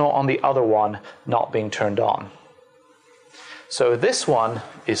conditional on the other one not being turned on. So this one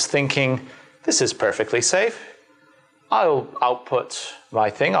is thinking, this is perfectly safe. I'll output my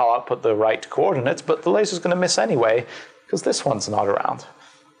thing, I'll output the right coordinates, but the laser's going to miss anyway, because this one's not around.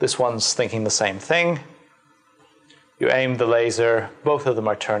 This one's thinking the same thing. You aim the laser, both of them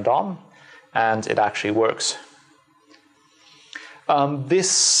are turned on, and it actually works. But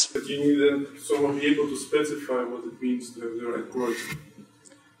you need then someone be able to specify what it means to have the right coordinates.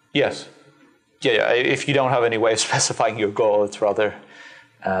 Yes. Yeah, if you don't have any way of specifying your goal, it's rather...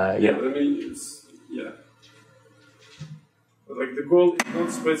 I mean, But like the goal is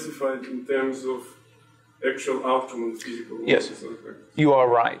not specified in terms of actual outcome of physical world. Yes, you are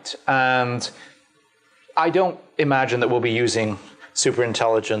right. And I don't imagine that we'll be using super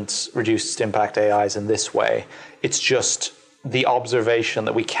intelligent reduced impact AIs in this way. It's just the observation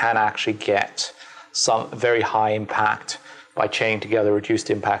that we can actually get some very high impact by chaining together reduced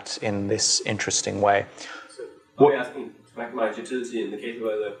impact in this interesting way. So are we asking to maximize utility in the case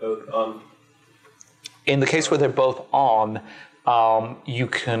where they're both on? In the case where they're both on, you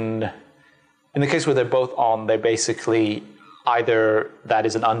can In the case where they're both on, they basically either that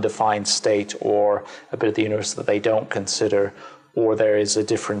is an undefined state or a bit of the universe that they don't consider, or there is a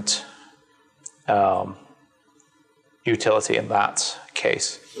different utility in that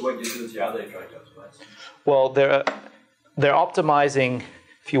case. So what utility are they trying to optimize? Well, they're optimizing,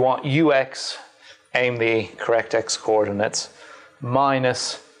 if you want UX, aim the correct X coordinates,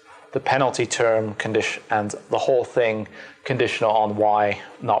 minus the penalty term condition and the whole thing conditional on Y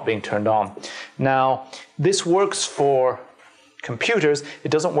not being turned on. Now, this works for computers.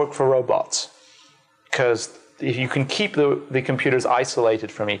 It doesn't work for robots, because if you can keep the computers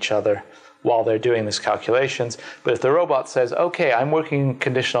isolated from each other while they're doing these calculations, but if the robot says, okay, I'm working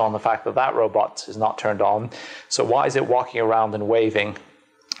conditional on the fact that that robot is not turned on, so why is it walking around and waving?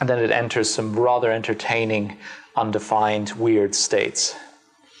 And then it enters some rather entertaining, undefined, weird states.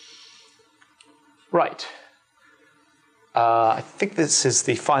 Right. I think this is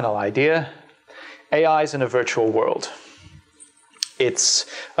the final idea. AIs in a virtual world. It's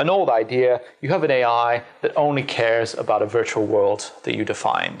an old idea. You have an AI that only cares about a virtual world that you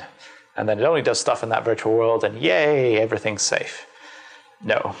defined. And then it only does stuff in that virtual world, and yay, everything's safe.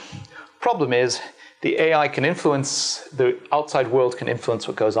 No. Problem is, the AI can influence, the outside world can influence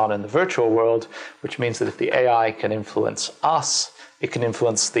what goes on in the virtual world, which means that if the AI can influence us, it can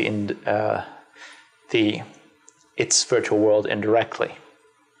influence its virtual world indirectly.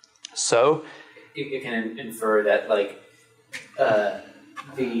 So it can infer that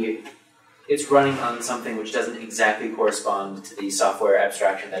it's running on something which doesn't exactly correspond to the software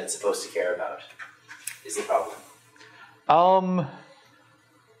abstraction that it's supposed to care about, is the problem. And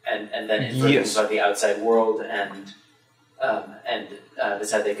then infer things about the outside world and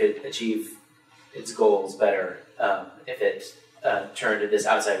decide they could achieve its goals better if it turned this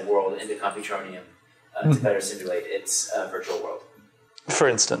outside world into Computronium to better simulate its virtual world. For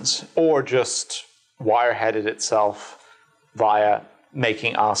instance, or just wireheaded itself via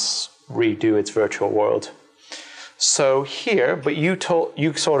making us redo its virtual world. So here, but you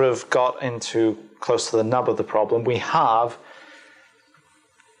sort of got into close to the nub of the problem. We have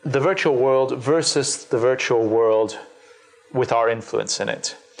the virtual world versus the virtual world with our influence in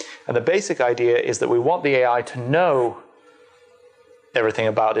it. And the basic idea is that we want the AI to know everything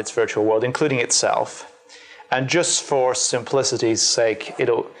about its virtual world, including itself. And just for simplicity's sake,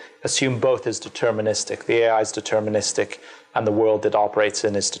 it'll assume both is deterministic. The AI is deterministic, and the world it operates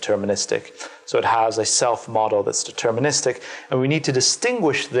in is deterministic. So it has a self-model that's deterministic, and we need to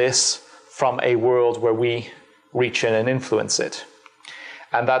distinguish this from a world where we reach in and influence it.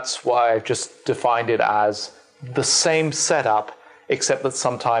 And that's why I've just defined it as the same setup, except that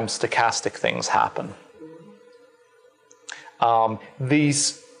sometimes stochastic things happen.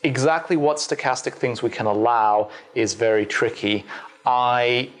 Exactly what stochastic things we can allow is very tricky.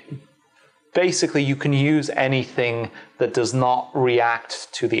 Basically, you can use anything that does not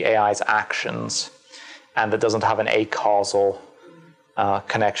react to the AI's actions and that doesn't have an acausal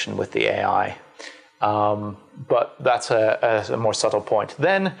connection with the AI. But that's a more subtle point.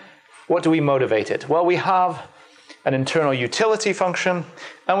 Then, what do we motivate it? Well, we have an internal utility function,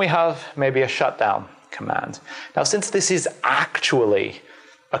 and we have maybe a shutdown command. Now, since this is actually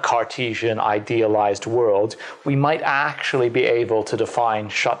a Cartesian idealized world, we might actually be able to define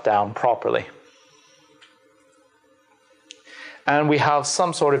shutdown properly. And we have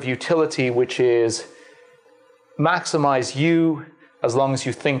some sort of utility which is maximize you as long as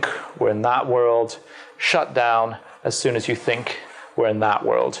you think we're in that world, shut down as soon as you think we're in that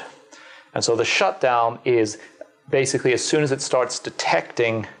world. And so the shutdown is basically as soon as it starts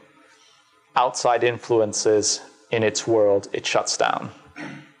detecting outside influences in its world, it shuts down.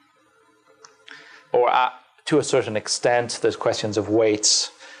 Or to a certain extent, there's questions of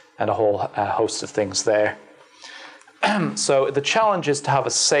weights and a whole host of things there. So the challenge is to have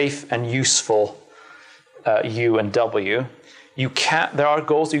a safe and useful U and W. There are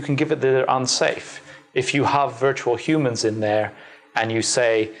goals you can give it that are unsafe. If you have virtual humans in there and you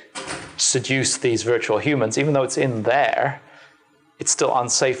say, seduce these virtual humans, even though it's in there, it's still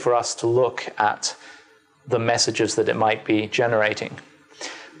unsafe for us to look at the messages that it might be generating.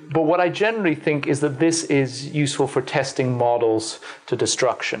 But what I generally think is that this is useful for testing models to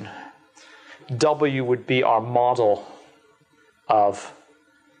destruction. W would be our model of,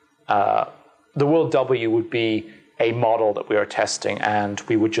 the world W would be a model that we are testing, and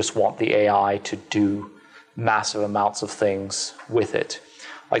we would just want the AI to do massive amounts of things with it.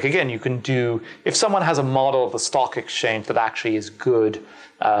 Like again, you can do, if someone has a model of the stock exchange that actually is good,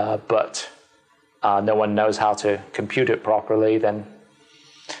 but no one knows how to compute it properly, then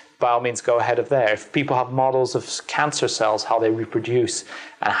by all means go ahead of there. If people have models of cancer cells, how they reproduce,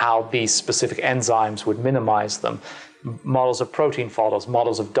 and how these specific enzymes would minimize them, models of protein folders,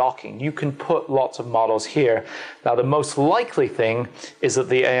 models of docking, you can put lots of models here. Now, the most likely thing is that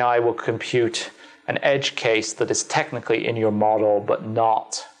the AI will compute an edge case that is technically in your model, but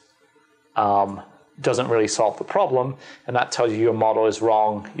not, doesn't really solve the problem, and that tells you your model is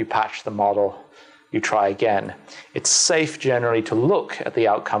wrong, you patch the model, you try again. It's safe generally to look at the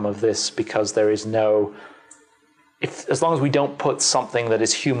outcome of this because there is no, as long as we don't put something that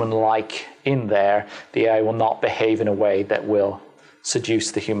is human-like in there, the AI will not behave in a way that will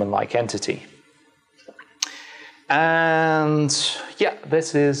seduce the human-like entity. And yeah,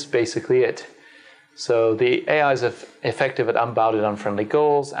 this is basically it. So the AI is effective at unbounded, unfriendly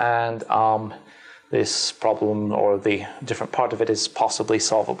goals, and this problem, or the different part of it, is possibly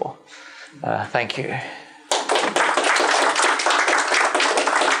solvable. Thank you.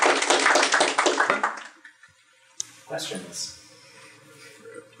 Questions?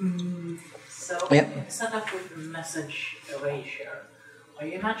 So, Yeah. in the setup with the message erasure, are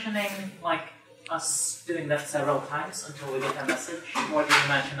you imagining like us doing that several times until we get a message, or do you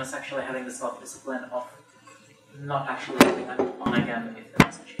imagine us actually having the self-discipline of not actually putting it on again if the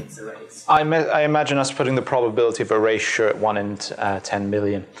message gets erased? I imagine us putting the probability of erasure at 1 in 10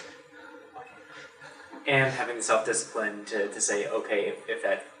 million. And having the self-discipline to say, okay, if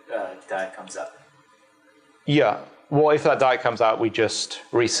that die comes up. Yeah. Well, if that die comes out, we just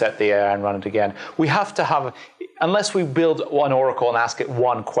reset the AI and run it again. We have to have, unless we build one oracle and ask it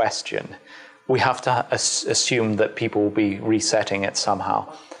one question, we have to assume that people will be resetting it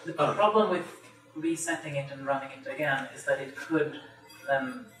somehow. The problem with resetting it and running it again is that it could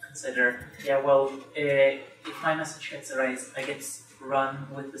then consider, yeah, well, if my message gets erased, I get run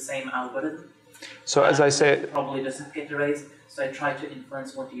with the same algorithm. So as I say, it probably doesn't get erased, so I try to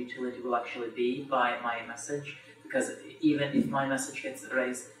influence what the utility will actually be by my message, because even if my message gets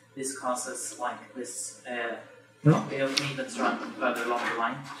erased, this causes like this copy of me that's run further along the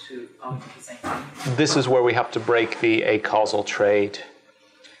line to output the same thing. this is where we have to break the acausal trade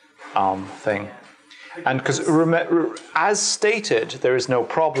thing. Yeah. And because as stated, there is no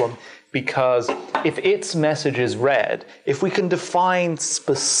problem, because if its message is read, if we can define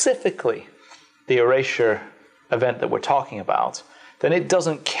specifically the erasure event that we're talking about, then it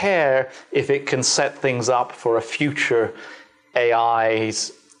doesn't care if it can set things up for a future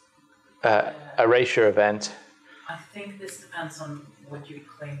AI's erasure event. I think this depends on what you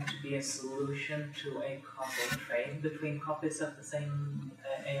claim to be a solution to a causal trade between copies of the same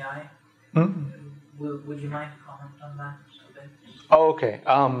AI. Would you mind comment on that a bit? Oh, okay.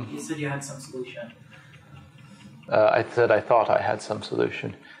 You said you had some solution. I said I thought I had some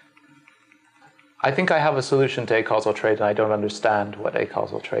solution. I think I have a solution to acausal trade, and I don't understand what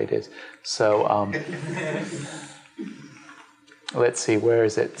acausal trade is. So let's see, where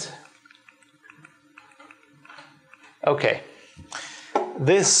is it? Okay.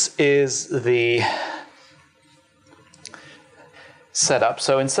 This is the setup.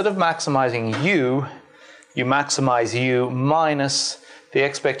 So instead of maximizing u, you maximize u minus the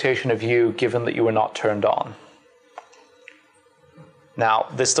expectation of u given that you were not turned on. Now,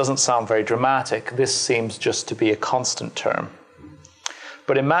 this doesn't sound very dramatic. This seems just to be a constant term.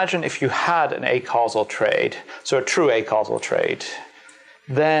 But imagine if you had an acausal trade, so a true acausal trade,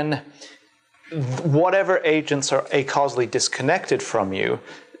 then whatever agents are acausally disconnected from you,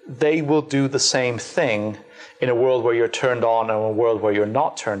 they will do the same thing in a world where you're turned on and a world where you're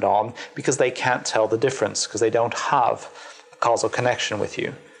not turned on, because they can't tell the difference, because they don't have a causal connection with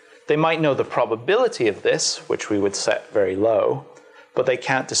you. They might know the probability of this, which we would set very low, but they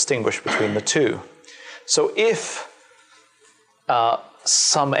can't distinguish between the two. So if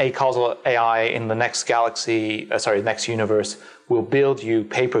some acausal AI in the next galaxy, next universe, will build you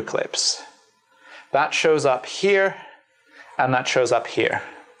paper clips, that shows up here, and that shows up here.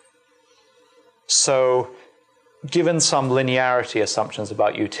 So given some linearity assumptions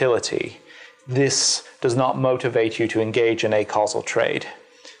about utility, this does not motivate you to engage in acausal trade,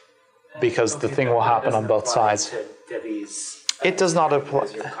 because the thing will happen on both sides. To these, it does not apply.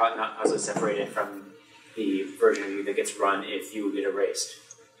 Because you're not causally separated from the version of you that gets run if you get erased.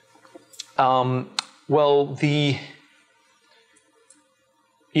 Well,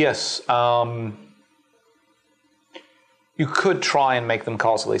 yes, you could try and make them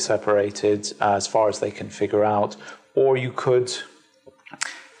causally separated as far as they can figure out, or you could.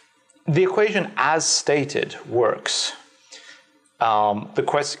 The equation as stated works. The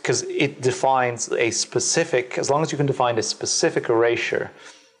question, because it defines a specific, as long as you can define a specific erasure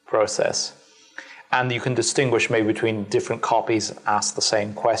process, And you can distinguish maybe between different copies ask the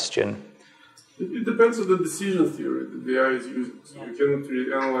same question. It depends on the decision theory that the AI is using. So we cannot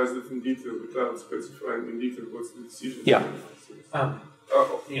really analyze it in detail without specifying in detail what's the decision theory.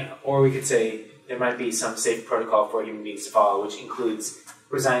 Or we could say there might be some safe protocol for human beings to follow, which includes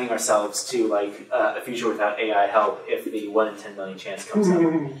resigning ourselves to like a future without AI help if the 1 in 10 million chance comes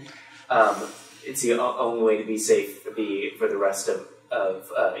up. It's the only way to be safe for the rest of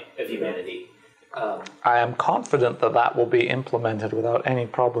humanity. I am confident that that will be implemented without any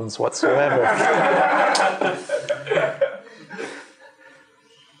problems whatsoever.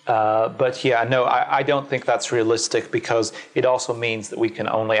 But yeah, no, I don't think that's realistic because it also means that we can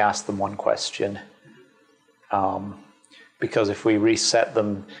only ask them one question. Because if we reset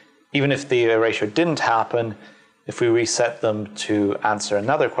them, even if the erasure didn't happen, if we reset them to answer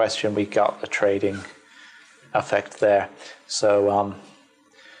another question, we got a trading effect there. So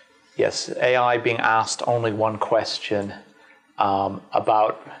yes, AI being asked only one question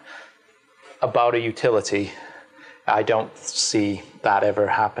about a utility, I don't see that ever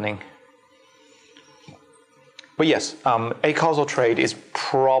happening. But yes, acausal trade is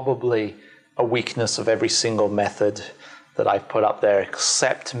probably a weakness of every single method that I've put up there,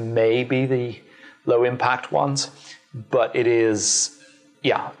 except maybe the low impact ones. But it is,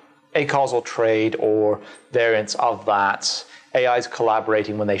 acausal trade or variants of that, AIs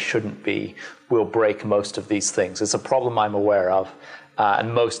collaborating when they shouldn't be, will break most of these things. It's a problem I'm aware of,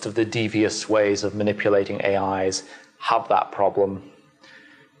 and most of the devious ways of manipulating AIs have that problem.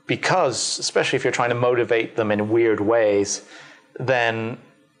 Because, especially if you're trying to motivate them in weird ways, then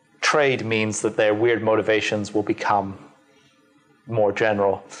trade means that their weird motivations will become more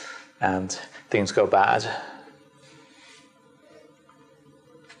general and things go bad.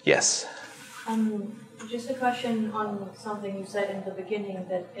 Yes? Just a question on something you said in the beginning,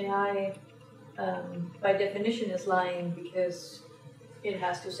 that AI, by definition, is lying because it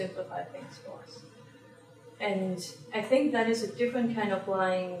has to simplify things for us. And I think that is a different kind of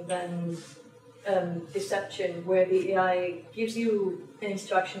lying than deception, where the AI gives you an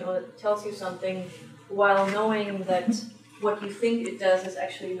instruction or tells you something while knowing that what you think it does is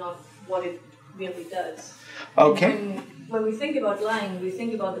actually not what it really does. Okay. When we think about lying, we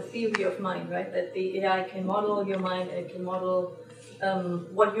think about the theory of mind, right? That the AI can model your mind and it can model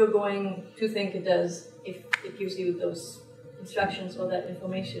what you're going to think it does if it gives you those instructions or that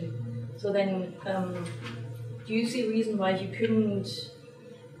information. So then, do you see a reason why you couldn't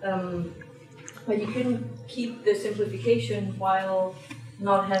keep the simplification while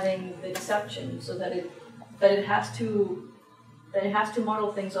not having the deception, so that it has to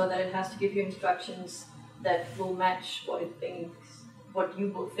model things, or that it has to give you instructions that will match what you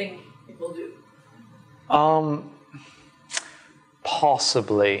will think it will do?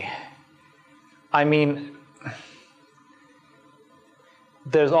 Possibly. I mean,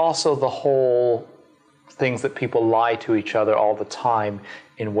 there's also the whole things that people lie to each other all the time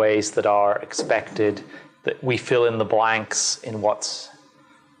in ways that are expected, that we fill in the blanks in what's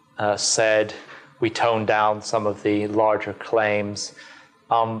said, we tone down some of the larger claims.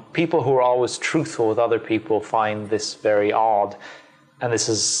 People who are always truthful with other people find this very odd, and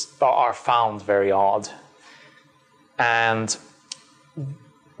are found very odd. And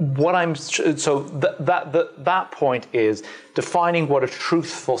that point is defining what a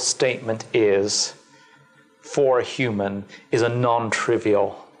truthful statement is for a human is a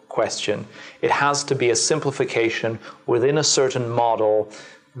non-trivial question. It has to be a simplification within a certain model,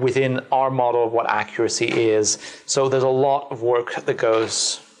 within our model of what accuracy is. So there's a lot of work that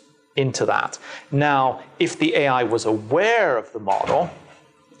goes into that. Now, if the AI was aware of the model,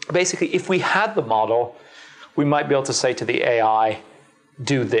 basically if we had the model, we might be able to say to the AI,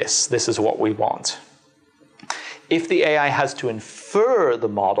 do this, this is what we want. If the AI has to infer the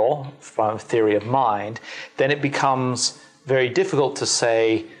model from theory of mind, then it becomes very difficult to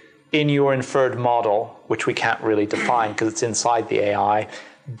say, in your inferred model, which we can't really define because it's inside the AI,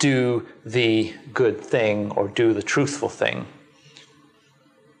 do the good thing or do the truthful thing.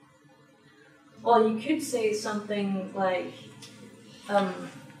 Well, you could say something like,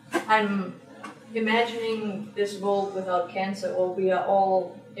 I'm imagining this world without cancer, or we are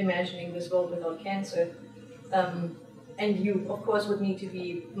all imagining this world without cancer. And you, of course, would need to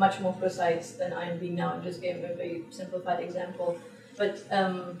be much more precise than I am being now. I'm just giving a very simplified example. But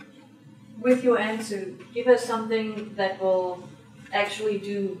with your answer, give us something that will actually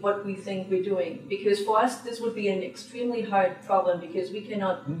do what we think we're doing. Because for us, this would be an extremely hard problem, because we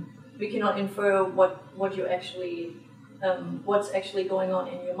cannot infer what you're actually what's actually going on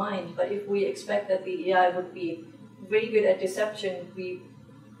in your mind. But if we expect that the AI would be very good at deception, we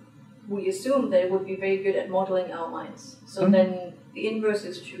we assume that it would be very good at modeling our minds. So then the inverse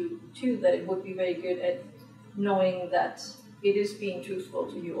is true too, that it would be very good at knowing that it is being truthful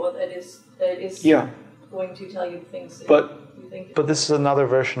to you, or that it is going to tell you things that you think. But this is another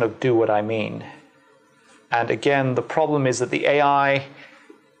version of do what I mean. And again, the problem is that the AI,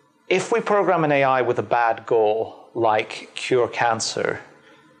 if we program an AI with a bad goal, like cure cancer,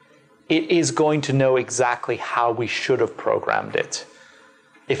 it is going to know exactly how we should have programmed it,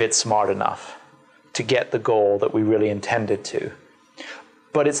 if it's smart enough to get the goal that we really intended to.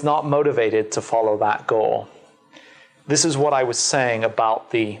 But it's not motivated to follow that goal. This is what I was saying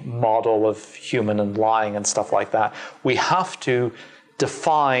about the model of human and lying and stuff like that. We have to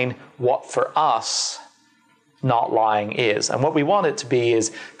define what for us not lying is. And what we want it to be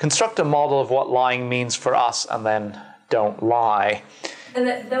is construct a model of what lying means for us and then don't lie. And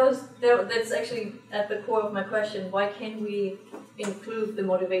that's actually at the core of my question. Why can't we include the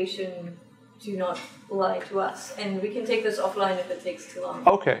motivation to not lie to us? And we can take this offline if it takes too long.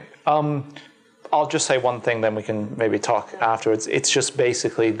 Okay. I'll just say one thing, then we can maybe talk afterwards. It's just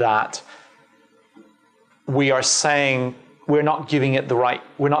basically that we are saying we're not giving it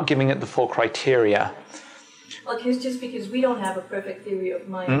the full criteria. Well, just because we don't have a perfect theory of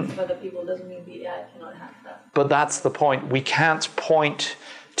mind of other people doesn't mean the AI cannot have that. But that's the point. We can't point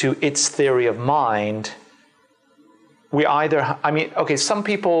to its theory of mind. Some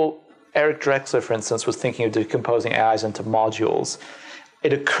people, Eric Drexler, for instance, was thinking of decomposing AIs into modules.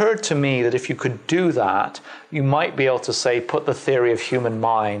 It occurred to me that if you could do that, you might be able to say, put the theory of human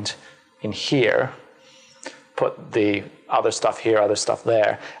mind in here, put the other stuff here, other stuff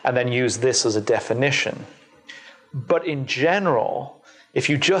there, and then use this as a definition. But in general, if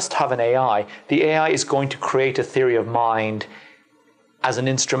you just have an AI, the AI is going to create a theory of mind as an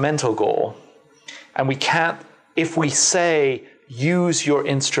instrumental goal. And we can't, if we say, use your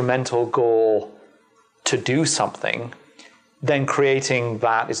instrumental goal to do something, then creating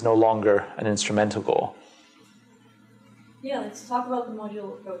that is no longer an instrumental goal. Yeah, let's talk about the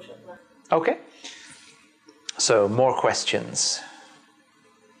module approach of that. Okay. So, more questions.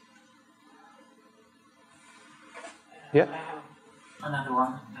 Yeah. I have another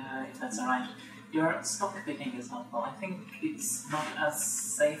one, if that's all right. Your stock picking is helpful. I think it's not as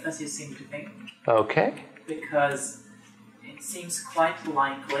safe as you seem to think. Okay. Because it seems quite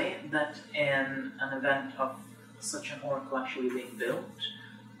likely that in an event of such an oracle actually being built,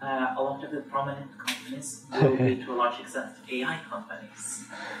 a lot of the prominent companies will be, to a large extent, AI companies.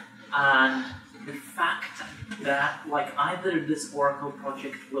 And the fact that, either this oracle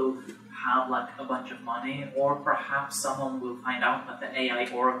project will have, a bunch of money, or perhaps someone will find out that the AI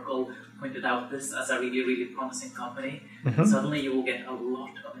oracle pointed out this as a really, really promising company, suddenly you will get a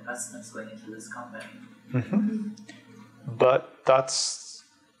lot of investments going into this company. But that's...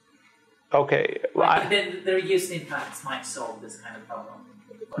 Okay. The reduced impacts might solve this kind of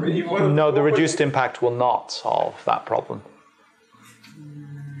problem. No, the reduced impact will not solve that problem.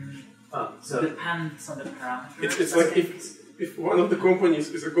 So depends on the parameters. It's like if one of the companies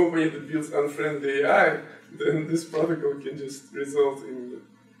is a company that builds unfriendly AI, then this protocol can just result in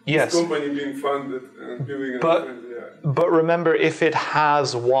this company being funded and building an unfriendly AI. But remember, if it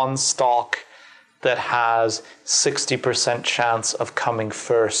has one stock that has 60% chance of coming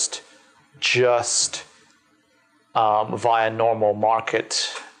first just via normal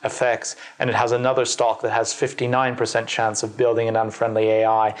market effects, and it has another stock that has 59% chance of building an unfriendly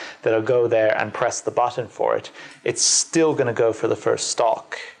AI that'll go there and press the button for it, it's still going to go for the first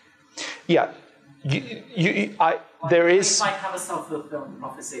stock. Yeah, there is... You might have a self-fulfilling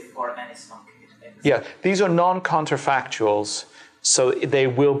prophecy for any stock. Yeah, these are non-counterfactuals, so they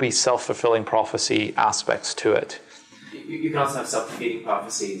will be self-fulfilling prophecy aspects to it. You can also have self-defeating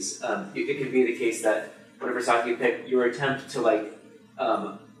prophecies. It could be the case that whatever stock you pick, your attempt to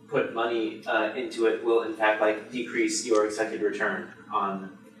put money into it will in fact decrease your expected return on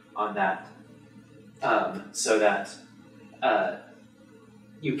that, so that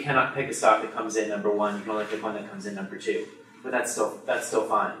you cannot pick a stock that comes in number one. You can only pick one that comes in number two. But that's still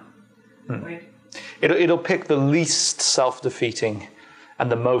fine. Right. It'll pick the least self-defeating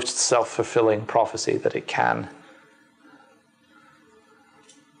and the most self-fulfilling prophecy that it can.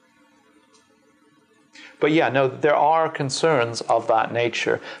 But yeah, no, there are concerns of that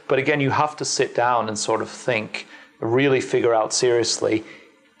nature. But again, you have to sit down and sort of think, really figure out seriously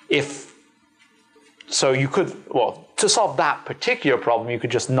so you could, to solve that particular problem, you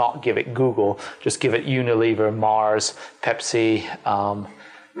could just not give it Google, just give it Unilever, Mars, Pepsi.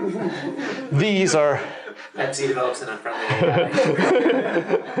 These are... Pepsi develops an unfriendly AI.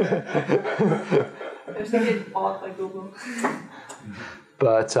 There's going to get bought by Google.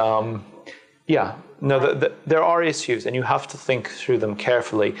 But yeah, no, there are issues, and you have to think through them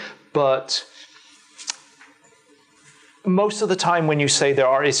carefully. But most of the time when you say there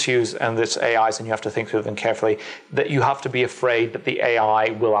are issues and there's AIs and you have to think through them carefully, that you have to be afraid that the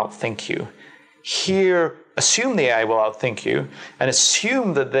AI will outthink you. Here, assume the AI will outthink you, and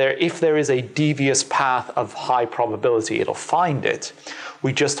assume that if there is a devious path of high probability, it'll find it.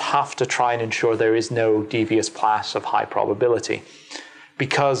 We just have to try and ensure there is no devious path of high probability,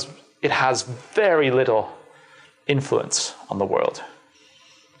 because it has very little influence on the world.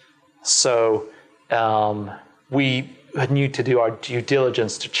 So we need to do our due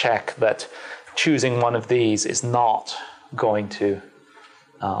diligence to check that choosing one of these is not going to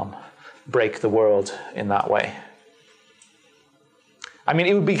break the world in that way. I mean,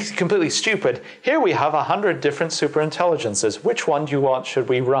 it would be completely stupid. Here we have 100 different superintelligences. Which one do you want should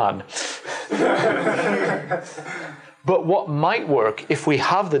we run? But what might work if we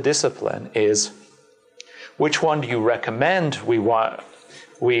have the discipline is, which one do you recommend we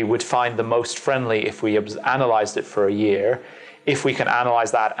would find the most friendly if we analyzed it for a year? If we can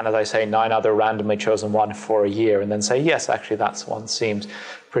analyze that, and as I say, 9 other randomly chosen one for a year, and then say, yes, actually, that one seems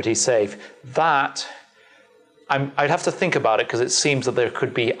pretty safe. That, I'd have to think about it, because it seems that there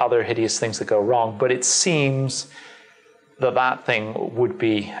could be other hideous things that go wrong, but it seems that that thing would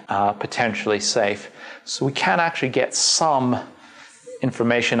be potentially safe. So we can actually get some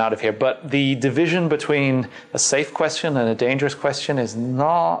information out of here, but the division between a safe question and a dangerous question is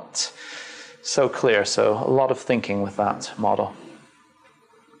not so clear, so a lot of thinking with that model.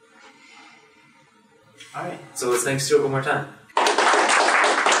 All right, so let's thank Stuart one more time.